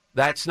him.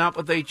 That's not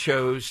what they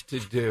chose to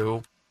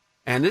do.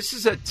 And this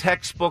is a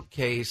textbook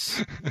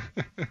case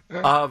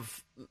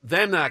of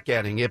them not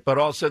getting it, but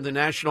also the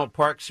National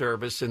Park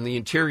Service and the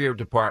Interior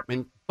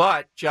Department,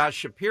 but Josh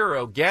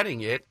Shapiro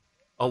getting it,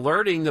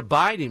 alerting the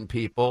Biden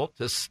people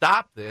to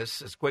stop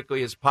this as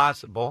quickly as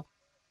possible.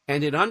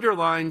 And it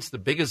underlines the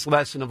biggest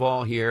lesson of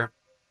all here,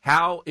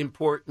 how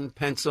important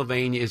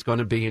Pennsylvania is going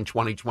to be in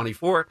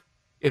 2024.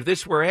 If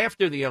this were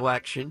after the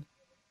election,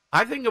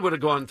 I think it would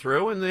have gone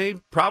through and they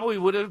probably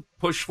would have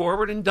pushed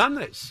forward and done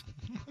this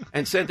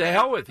and said, to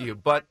hell with you.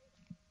 But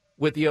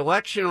with the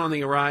election on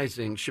the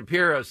horizon,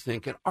 Shapiro's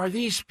thinking, are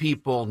these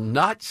people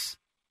nuts?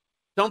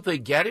 Don't they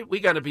get it? We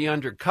got to be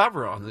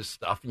undercover on this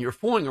stuff. And you're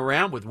fooling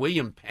around with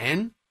William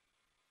Penn?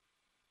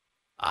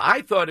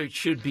 I thought it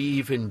should be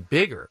even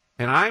bigger.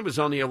 And I was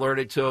only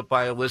alerted to it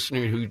by a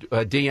listener who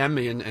DM'd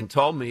me and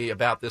told me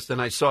about this. Then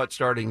I saw it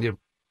starting to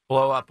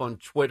blow up on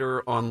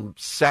Twitter on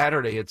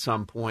Saturday at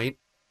some point.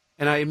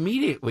 And I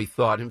immediately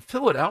thought, in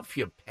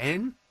Philadelphia,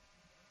 Penn?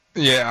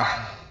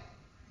 Yeah.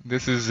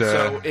 This is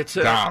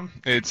Dom.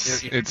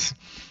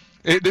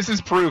 This is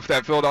proof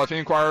that Philadelphia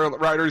Inquirer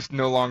writers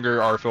no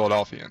longer are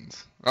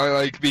Philadelphians.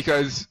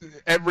 Because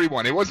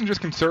everyone, it wasn't just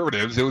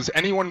conservatives, it was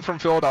anyone from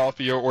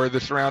Philadelphia or the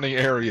surrounding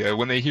area.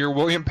 When they hear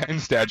William Penn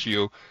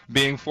statue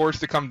being forced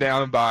to come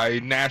down by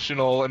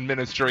national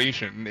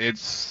administration,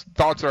 its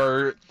thoughts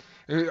are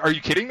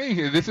you kidding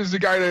me? This is the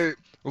guy that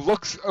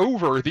looks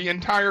over the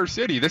entire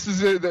city. This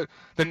is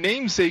the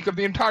namesake of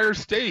the entire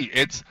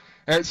state.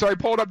 So I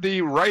pulled up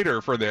the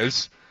writer for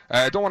this.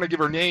 I don't want to give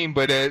her name,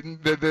 but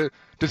the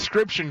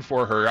description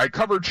for her. I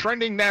covered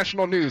trending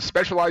national news,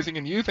 specializing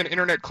in youth and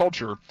internet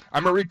culture.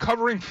 I'm a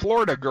recovering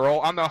Florida girl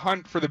on the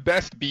hunt for the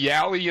best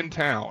Bialy in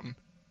town.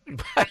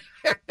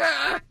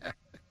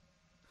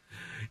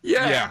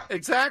 Yeah,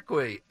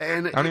 exactly.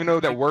 And I don't even know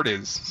what that word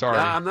is. Sorry.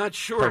 I'm not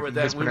sure what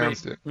that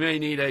is. We may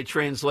need a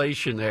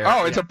translation there.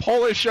 Oh, it's a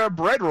Polish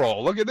bread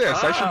roll. Look at this.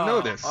 I should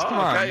know this. Come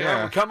on.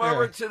 Yeah. Come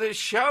over to this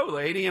show,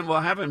 lady, and we'll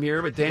have him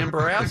here with Dan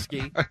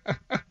Borowski.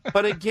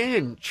 But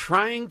again,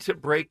 trying to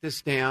break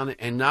this down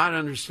and not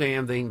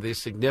understanding the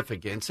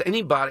significance.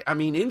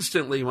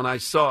 Instantly when I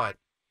saw it,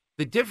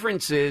 the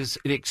difference is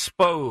it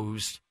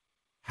exposed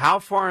how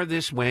far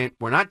this went.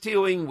 We're not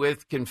dealing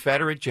with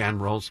Confederate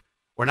generals.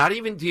 We're not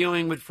even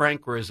dealing with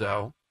Frank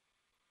Rizzo.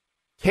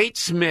 Kate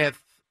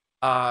Smith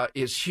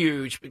is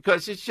huge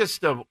because it's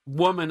just a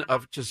woman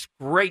of just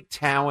great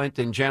talent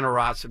and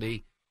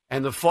generosity,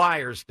 and the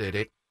Flyers did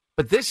it.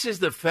 But this is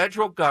the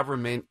federal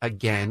government,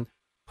 again,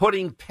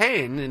 putting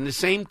Penn in the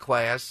same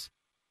class,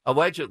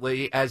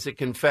 allegedly, as the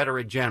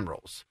Confederate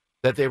generals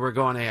that they were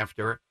going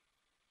after.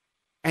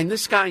 And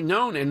this guy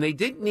known, and they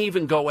didn't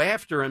even go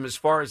after him, as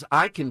far as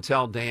I can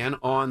tell, Dan,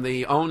 on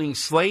the owning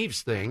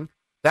slaves thing.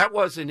 That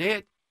wasn't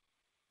it.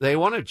 They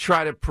want to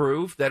try to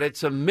prove that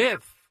it's a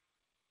myth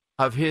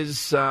of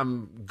his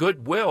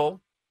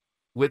goodwill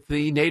with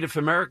the Native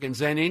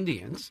Americans and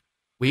Indians.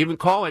 We even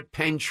call it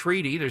Penn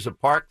Treaty. There's a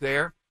park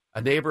there,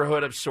 a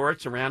neighborhood of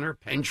sorts around her,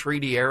 Penn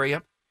Treaty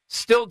area,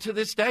 still to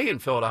this day in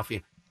Philadelphia.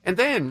 And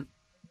then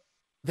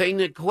they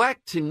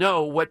neglect to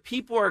know what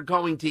people are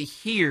going to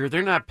hear.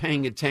 They're not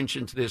paying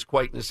attention to this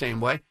quite in the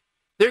same way.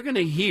 They're going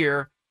to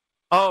hear,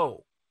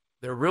 oh,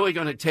 they're really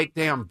going to take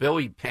down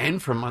Billy Penn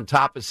from on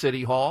top of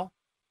City Hall.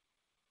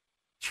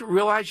 Do you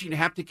realize you'd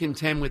have to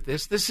contend with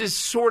this? This is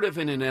sort of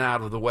in an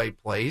out-of-the-way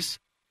place,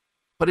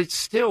 but it's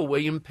still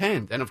William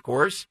Penn. And, of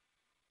course,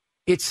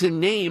 it's the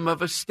name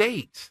of a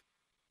state.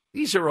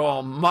 These are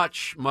all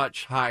much,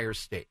 much higher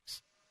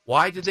stakes.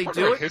 Why did they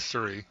do it?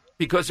 History.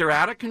 Because they're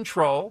out of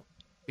control,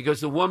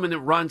 because the woman that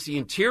runs the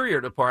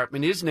Interior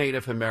Department is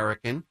Native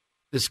American.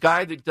 This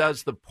guy that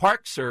does the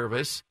Park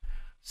Service,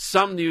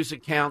 some news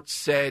accounts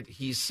said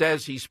he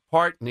says he's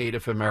part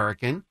Native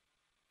American.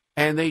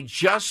 And they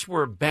just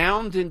were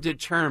bound and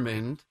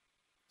determined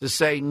to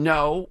say,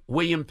 no,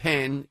 William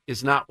Penn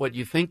is not what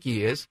you think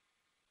he is,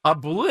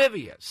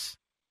 oblivious.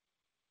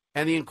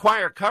 And the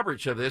Inquirer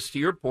coverage of this, to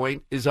your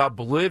point, is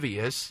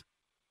oblivious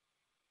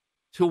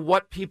to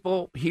what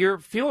people here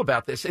feel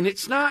about this. And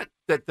it's not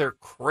that they're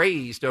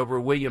crazed over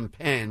William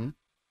Penn,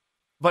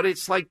 but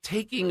it's like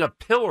taking a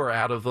pillar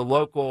out of the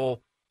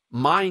local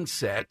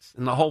mindset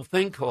and the whole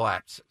thing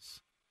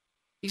collapses.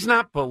 He's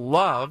not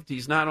beloved.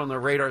 He's not on the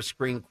radar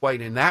screen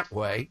quite in that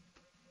way,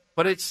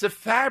 but it's the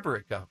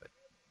fabric of it.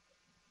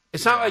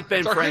 It's not like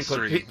Ben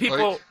Franklin.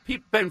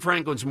 Ben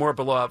Franklin's more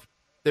beloved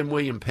than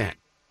William Penn,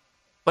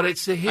 but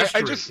it's the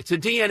history. It's the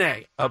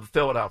DNA of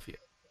Philadelphia.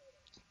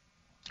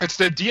 It's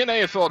the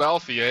DNA of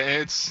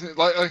Philadelphia. It's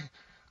like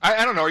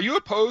I don't know. Are you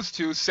opposed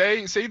to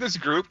say this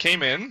group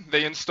came in,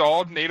 they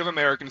installed Native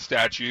American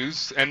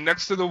statues, and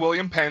next to the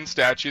William Penn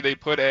statue they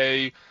put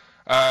a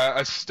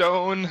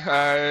stone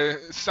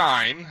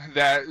sign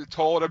that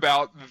told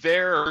about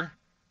their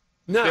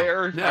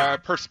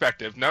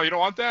perspective? No, you don't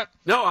want that?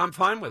 No, I'm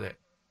fine with it.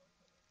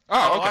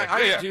 Oh, okay.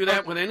 I do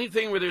that with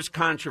anything where there's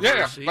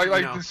controversy.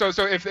 Yeah. So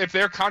if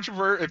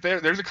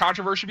there's a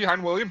controversy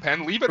behind William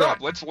Penn, leave it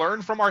up. Let's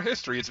learn from our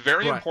history. It's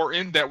very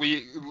important that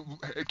we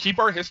keep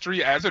our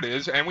history as it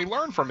is and we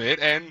learn from it.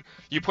 And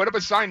you put up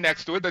a sign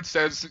next to it that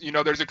says,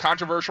 there's a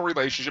controversial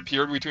relationship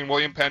here between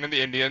William Penn and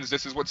the Indians.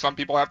 This is what some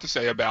people have to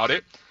say about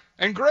it.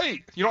 And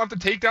great. You don't have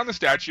to take down the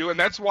statue, and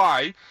that's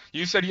why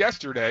you said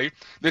yesterday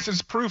this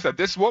is proof that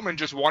this woman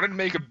just wanted to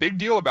make a big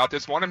deal about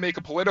this, wanted to make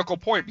a political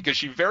point, because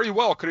she very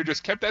well could have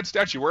just kept that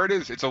statue where it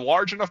is. It's a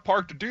large enough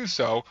park to do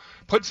so.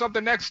 Put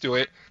something next to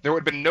it. There would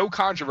have been no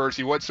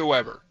controversy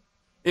whatsoever.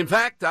 In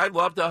fact, I'd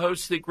love to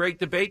host the great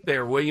debate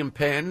there. William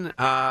Penn,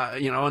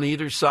 on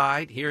either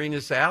side, hearing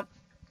this out.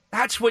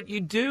 That's what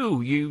you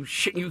do. You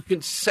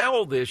can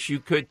sell this. You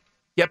could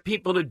get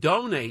people to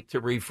donate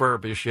to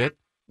refurbish it.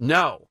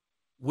 No.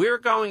 We're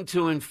going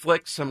to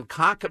inflict some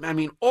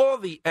all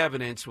the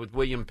evidence with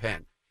William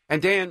Penn.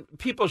 And, Dan,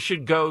 people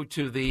should go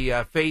to the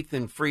Faith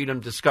and Freedom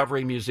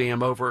Discovery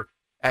Museum over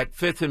at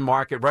 5th and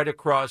Market, right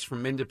across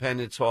from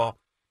Independence Hall.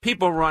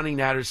 People running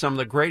that are some of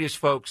the greatest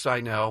folks I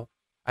know.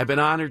 I've been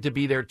honored to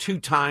be there 2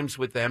 times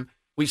with them.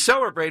 We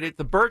celebrated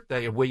the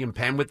birthday of William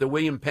Penn with the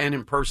William Penn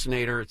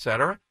impersonator,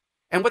 etc.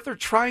 And what they're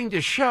trying to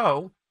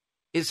show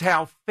is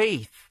how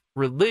faith,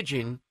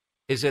 religion,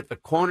 is at the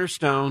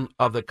cornerstone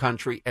of the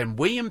country, and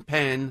William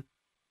Penn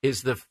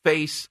is the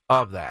face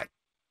of that.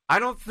 I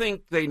don't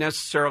think they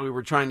necessarily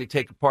were trying to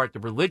take apart the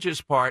religious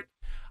part.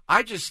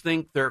 I just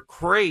think they're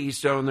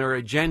crazed on their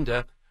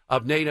agenda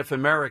of Native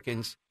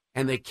Americans,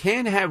 and they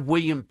can't have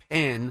William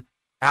Penn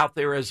out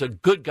there as a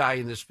good guy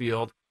in this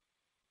field.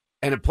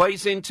 And it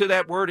plays into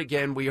that word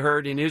again we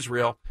heard in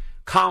Israel,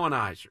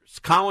 colonizers,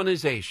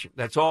 colonization.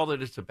 That's all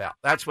that it's about.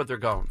 That's what they're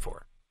going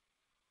for.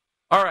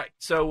 All right,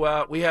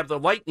 so we have the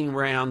lightning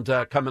round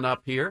coming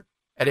up here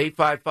at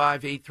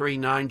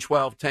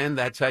 855-839-1210.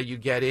 That's how you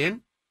get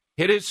in.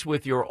 Hit us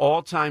with your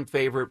all-time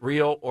favorite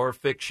real or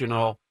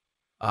fictional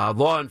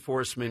law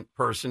enforcement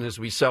person as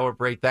we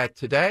celebrate that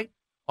today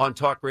on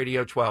Talk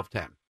Radio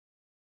 1210.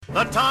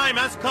 The time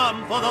has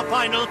come for the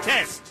final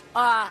test.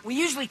 We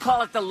usually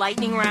call it the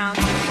lightning round.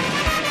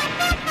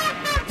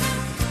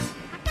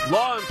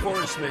 Law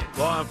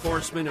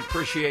Enforcement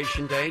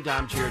Appreciation Day,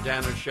 Dom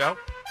Giordano Show.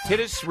 Hit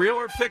us real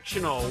or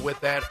fictional with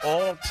that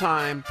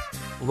all-time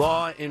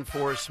law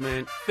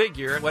enforcement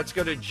figure. Let's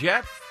go to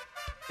Jeff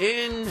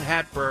in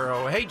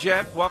Hatboro. Hey,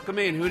 Jeff, welcome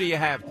in. Who do you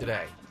have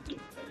today?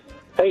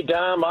 Hey,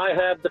 Dom, I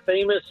have the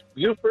famous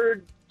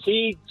Buford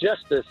T.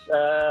 Justice,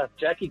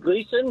 Jackie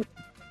Gleason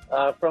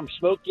from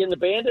Smokey and the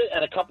Bandit,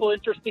 and a couple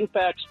interesting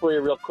facts for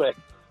you real quick.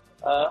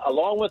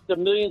 Along with the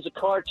millions of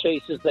car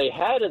chases they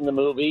had in the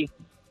movie,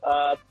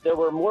 there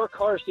were more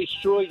cars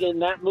destroyed in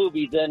that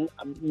movie than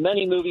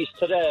many movies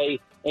today,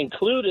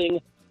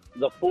 including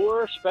the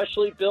 4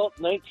 specially built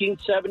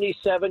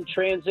 1977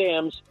 Trans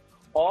Ams.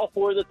 All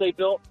 4 that they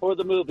built for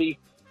the movie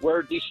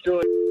were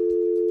destroyed.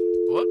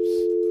 Whoops.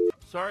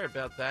 Sorry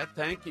about that.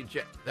 Thank you,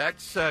 Jeff.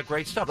 That's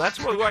great stuff.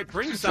 That's why I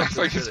bring something Sounds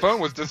like to his this. phone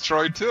was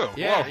destroyed, too.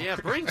 Yeah,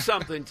 bring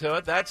something to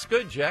it. That's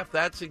good, Jeff.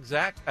 That's a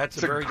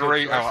very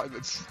great, good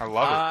choice. I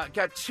love it.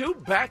 Got 2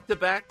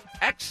 back-to-back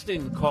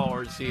Exton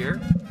callers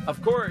here.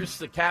 Of course,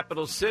 the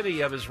capital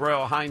city of His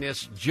Royal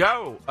Highness,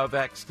 Joe of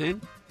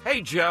Exton.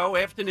 Hey, Joe,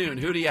 afternoon.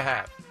 Who do you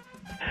have?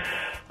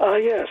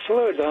 Yes,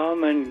 hello,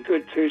 Dom, and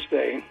good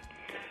Tuesday.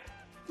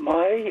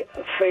 My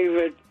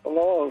favorite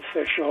law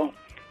official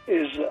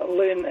is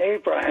Lynn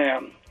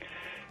Abraham.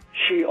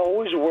 She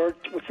always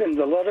worked within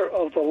the letter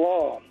of the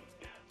law,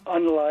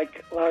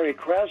 unlike Larry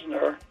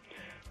Krasner,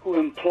 who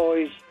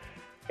employs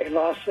a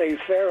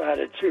laissez-faire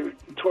attitude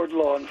toward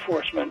law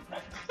enforcement.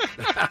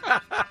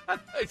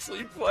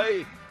 Nicely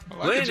played.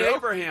 Lynn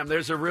Abraham,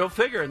 there's a real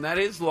figure, and that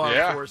is law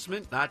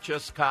enforcement, not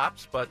just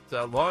cops, but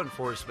law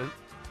enforcement.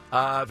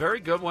 Very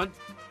good one.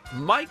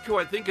 Mike, who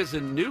I think is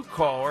a new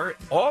caller,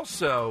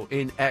 also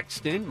in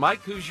Exton.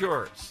 Mike, who's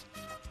yours?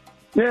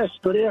 Yes,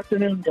 good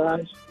afternoon,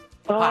 guys.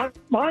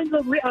 Mine's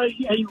a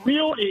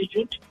real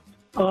agent.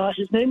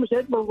 His name was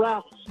Ed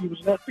Morales. He was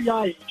an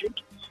FBI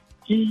agent.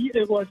 He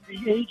was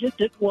the agent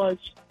that was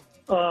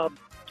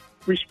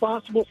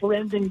responsible for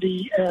ending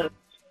the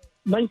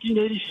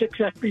 1986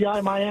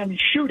 FBI Miami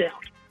shootout.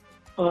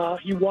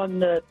 He won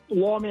the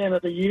Lawman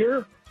of the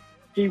Year.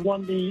 He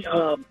won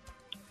the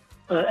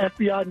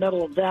FBI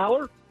Medal of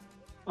Valor.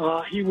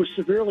 He was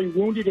severely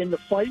wounded in the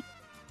fight.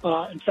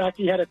 In fact,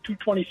 he had a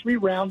 .223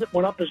 round that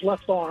went up his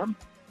left arm,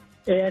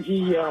 and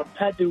he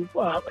had to,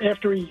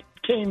 after he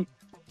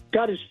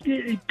got his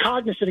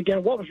cognizant again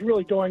of what was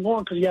really going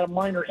on, because he had a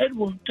minor head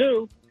wound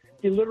too.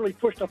 He literally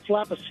pushed a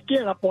flap of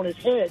skin up on his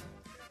head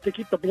to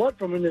keep the blood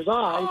from in his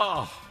eyes.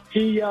 Oh.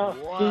 He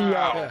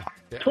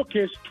took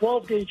his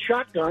 12-gauge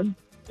shotgun,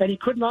 and he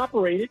couldn't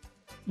operate it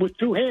with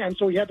two hands,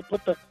 so he had to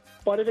put the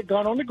butt of the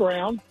gun on the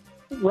ground,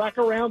 rack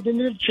around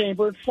into the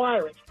chamber, and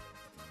fire it.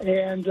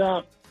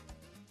 And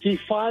he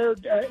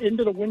fired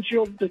into the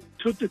windshield. The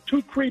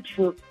two creeps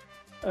were,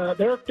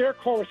 their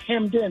car was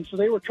hemmed in, so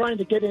they were trying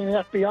to get in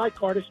an FBI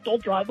car to still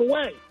drive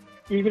away,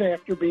 even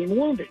after being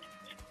wounded.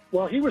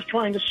 Well, he was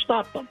trying to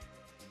stop them.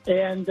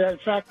 And, in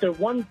fact,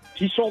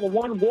 he saw the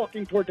one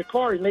walking toward the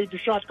car. He laid the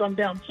shotgun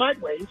down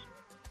sideways,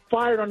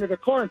 fired under the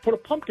car, and put a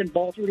pumpkin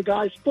ball through the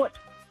guy's foot.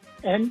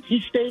 And he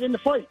stayed in the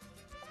fight.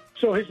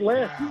 So his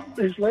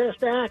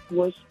last act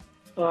was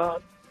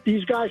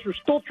these guys were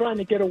still trying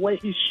to get away.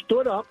 He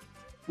stood up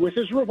with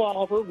his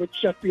revolver,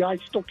 which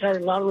FBI still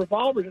carried a lot of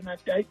revolvers in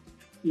that day,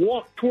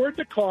 walked toward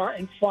the car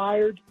and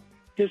fired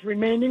his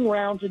remaining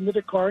rounds into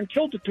the car and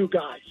killed the two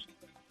guys.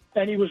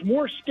 And he was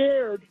more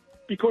scared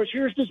because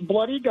here's this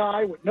bloody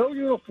guy with no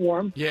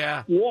uniform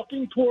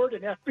walking toward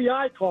an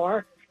FBI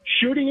car,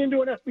 shooting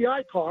into an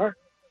FBI car,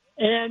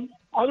 and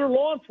other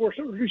law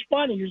enforcement was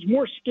responding. He was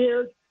more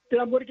scared that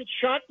I'm going to get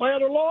shot by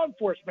other law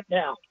enforcement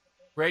now.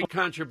 Great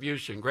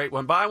contribution. Great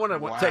one. But I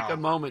want to take a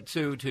moment,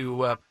 too,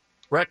 to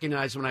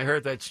recognize when I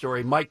heard that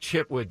story, Mike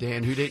Chitwood,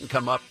 Dan, who didn't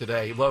come up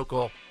today,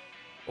 local.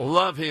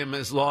 Love him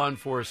as law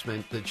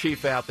enforcement, the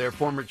chief out there,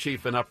 former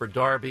chief in Upper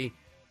Darby.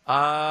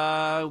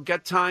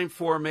 Got time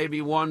for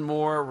maybe one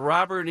more.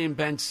 Robert in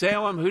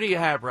Bensalem. Who do you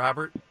have,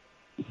 Robert?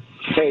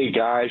 Hey,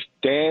 guys.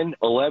 Dan,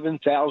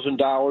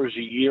 $11,000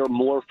 a year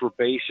more for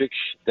basics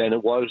than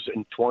it was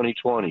in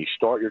 2020.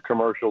 Start your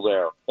commercial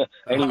there.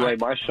 Anyway,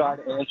 my side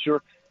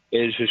answer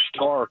is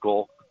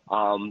historical.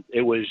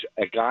 It was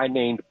a guy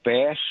named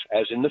Bass,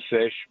 as in the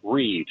fish,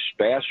 Reeves,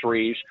 Bass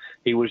Reeves.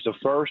 He was the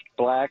first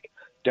black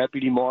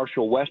deputy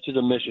marshal west of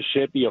the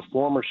Mississippi, a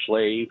former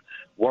slave,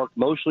 worked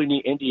mostly in the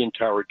Indian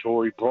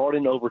Territory, brought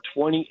in over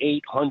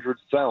 2,800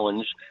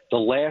 felons, the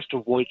last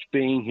of which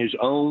being his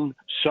own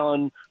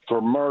son for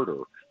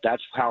murder.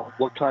 That's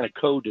what kind of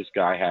code this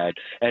guy had.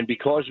 And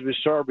because of his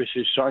service,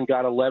 his son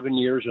got 11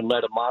 years and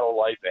led a model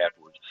life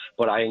afterwards.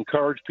 But I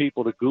encourage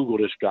people to Google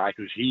this guy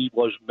because he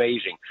was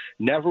amazing.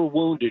 Never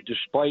wounded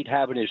despite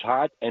having his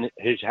hat and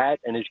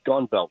his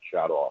gun belt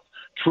shot off.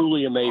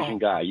 Truly amazing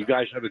guy. You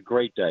guys have a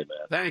great day,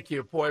 man. Thank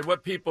you, boy.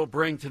 What people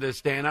bring to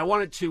this, Dan. I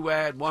wanted to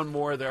add one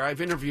more there.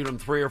 I've interviewed him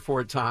 3 or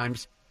 4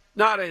 times.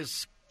 Not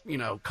as,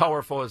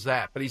 colorful as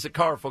that, but he's a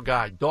colorful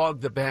guy.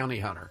 Dog the Bounty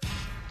Hunter.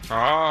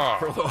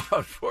 For law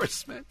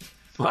enforcement.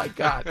 My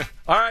God.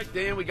 All right,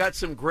 Dan, we got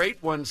some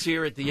great ones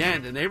here at the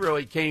end, and they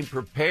really came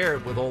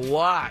prepared with a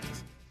lot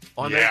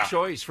on their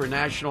choice for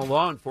National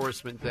Law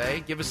Enforcement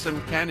Day. Give us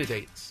some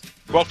candidates.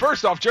 Well,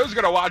 first off, Joe's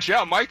going to watch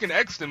out. Mike and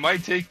Exton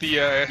might take the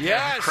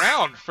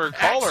crown for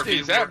caller.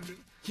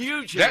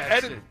 Huge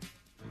Ed,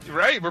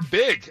 right, we're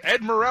big.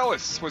 Ed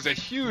Morellis was a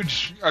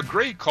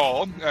great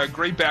call, a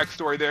great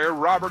backstory there.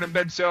 Robert and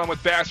Ben Salem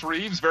with Bass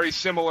Reeves, very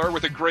similar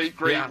with a great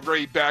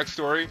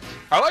backstory.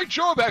 I like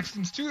Joe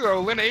Exton's too,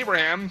 though. Lynn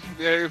Abraham,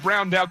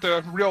 round out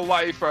the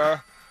real-life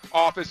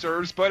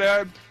officers.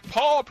 But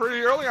Paul,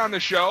 pretty early on the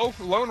show,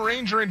 Lone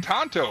Ranger and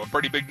Tonto, a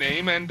pretty big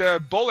name, and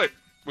Bullet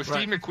with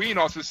Steve McQueen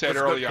also said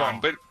early on.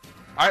 But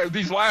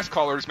these last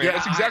callers, man,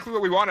 that's exactly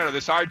what we want out of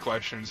the side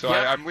question. So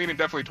I'm leaning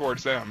definitely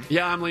towards them.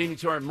 Yeah, I'm leaning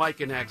toward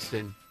Mike and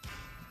Exton.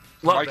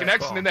 Mike and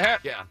Exton in the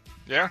hat.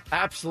 Yeah.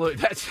 Absolutely.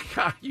 That's the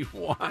guy you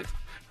want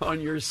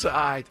on your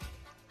side.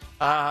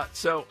 Oh,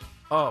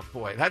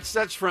 boy.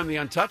 That's from the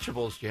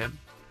Untouchables, Jim.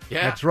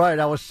 Yeah. That's right.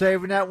 I was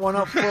saving that one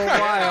up for a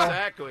while.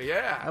 Exactly,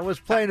 yeah. I was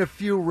playing a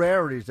few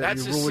rarities.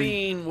 That's the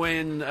scene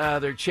when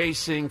they're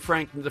chasing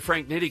the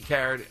Frank Nitti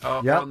character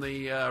on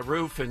the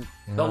roof, and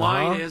the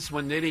line is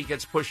when Nitti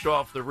gets pushed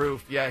off the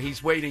roof,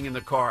 he's waiting in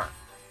the car.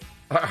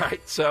 All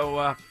right,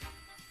 so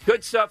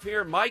good stuff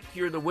here. Mike,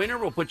 you're the winner.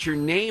 We'll put your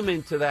name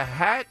into the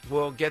hat.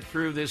 We'll get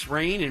through this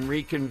rain and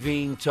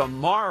reconvene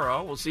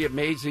tomorrow. We'll see if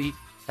Maisie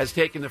has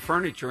taken the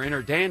furniture in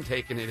or Dan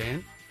taking it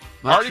in.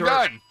 Already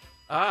done.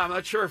 I'm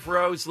not sure if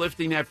Rose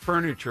lifting that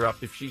furniture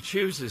up. If she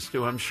chooses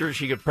to, I'm sure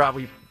she could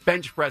probably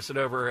bench press it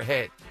over her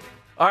head.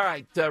 All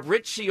right,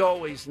 Rich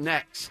Always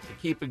next to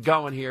keep it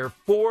going here.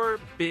 4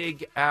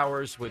 big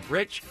hours with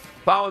Rich.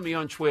 Follow me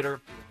on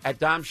Twitter at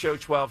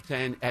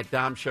DomShow1210, at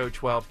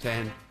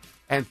DomShow1210.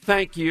 And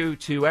thank you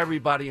to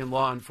everybody in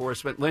law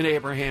enforcement, Lynn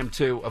Abraham,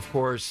 too, of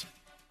course,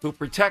 who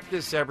protect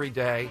us every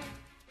day.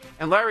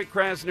 And Larry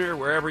Krasner,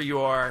 wherever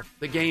you are,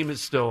 the game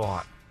is still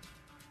on.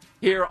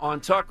 Here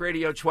on Talk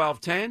Radio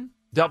 1210,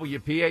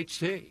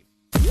 WPHT.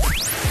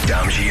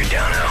 Dom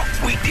Giordano,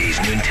 weekdays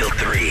noon till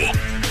 3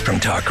 from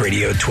Talk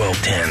Radio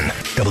 1210,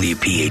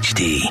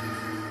 WPHT.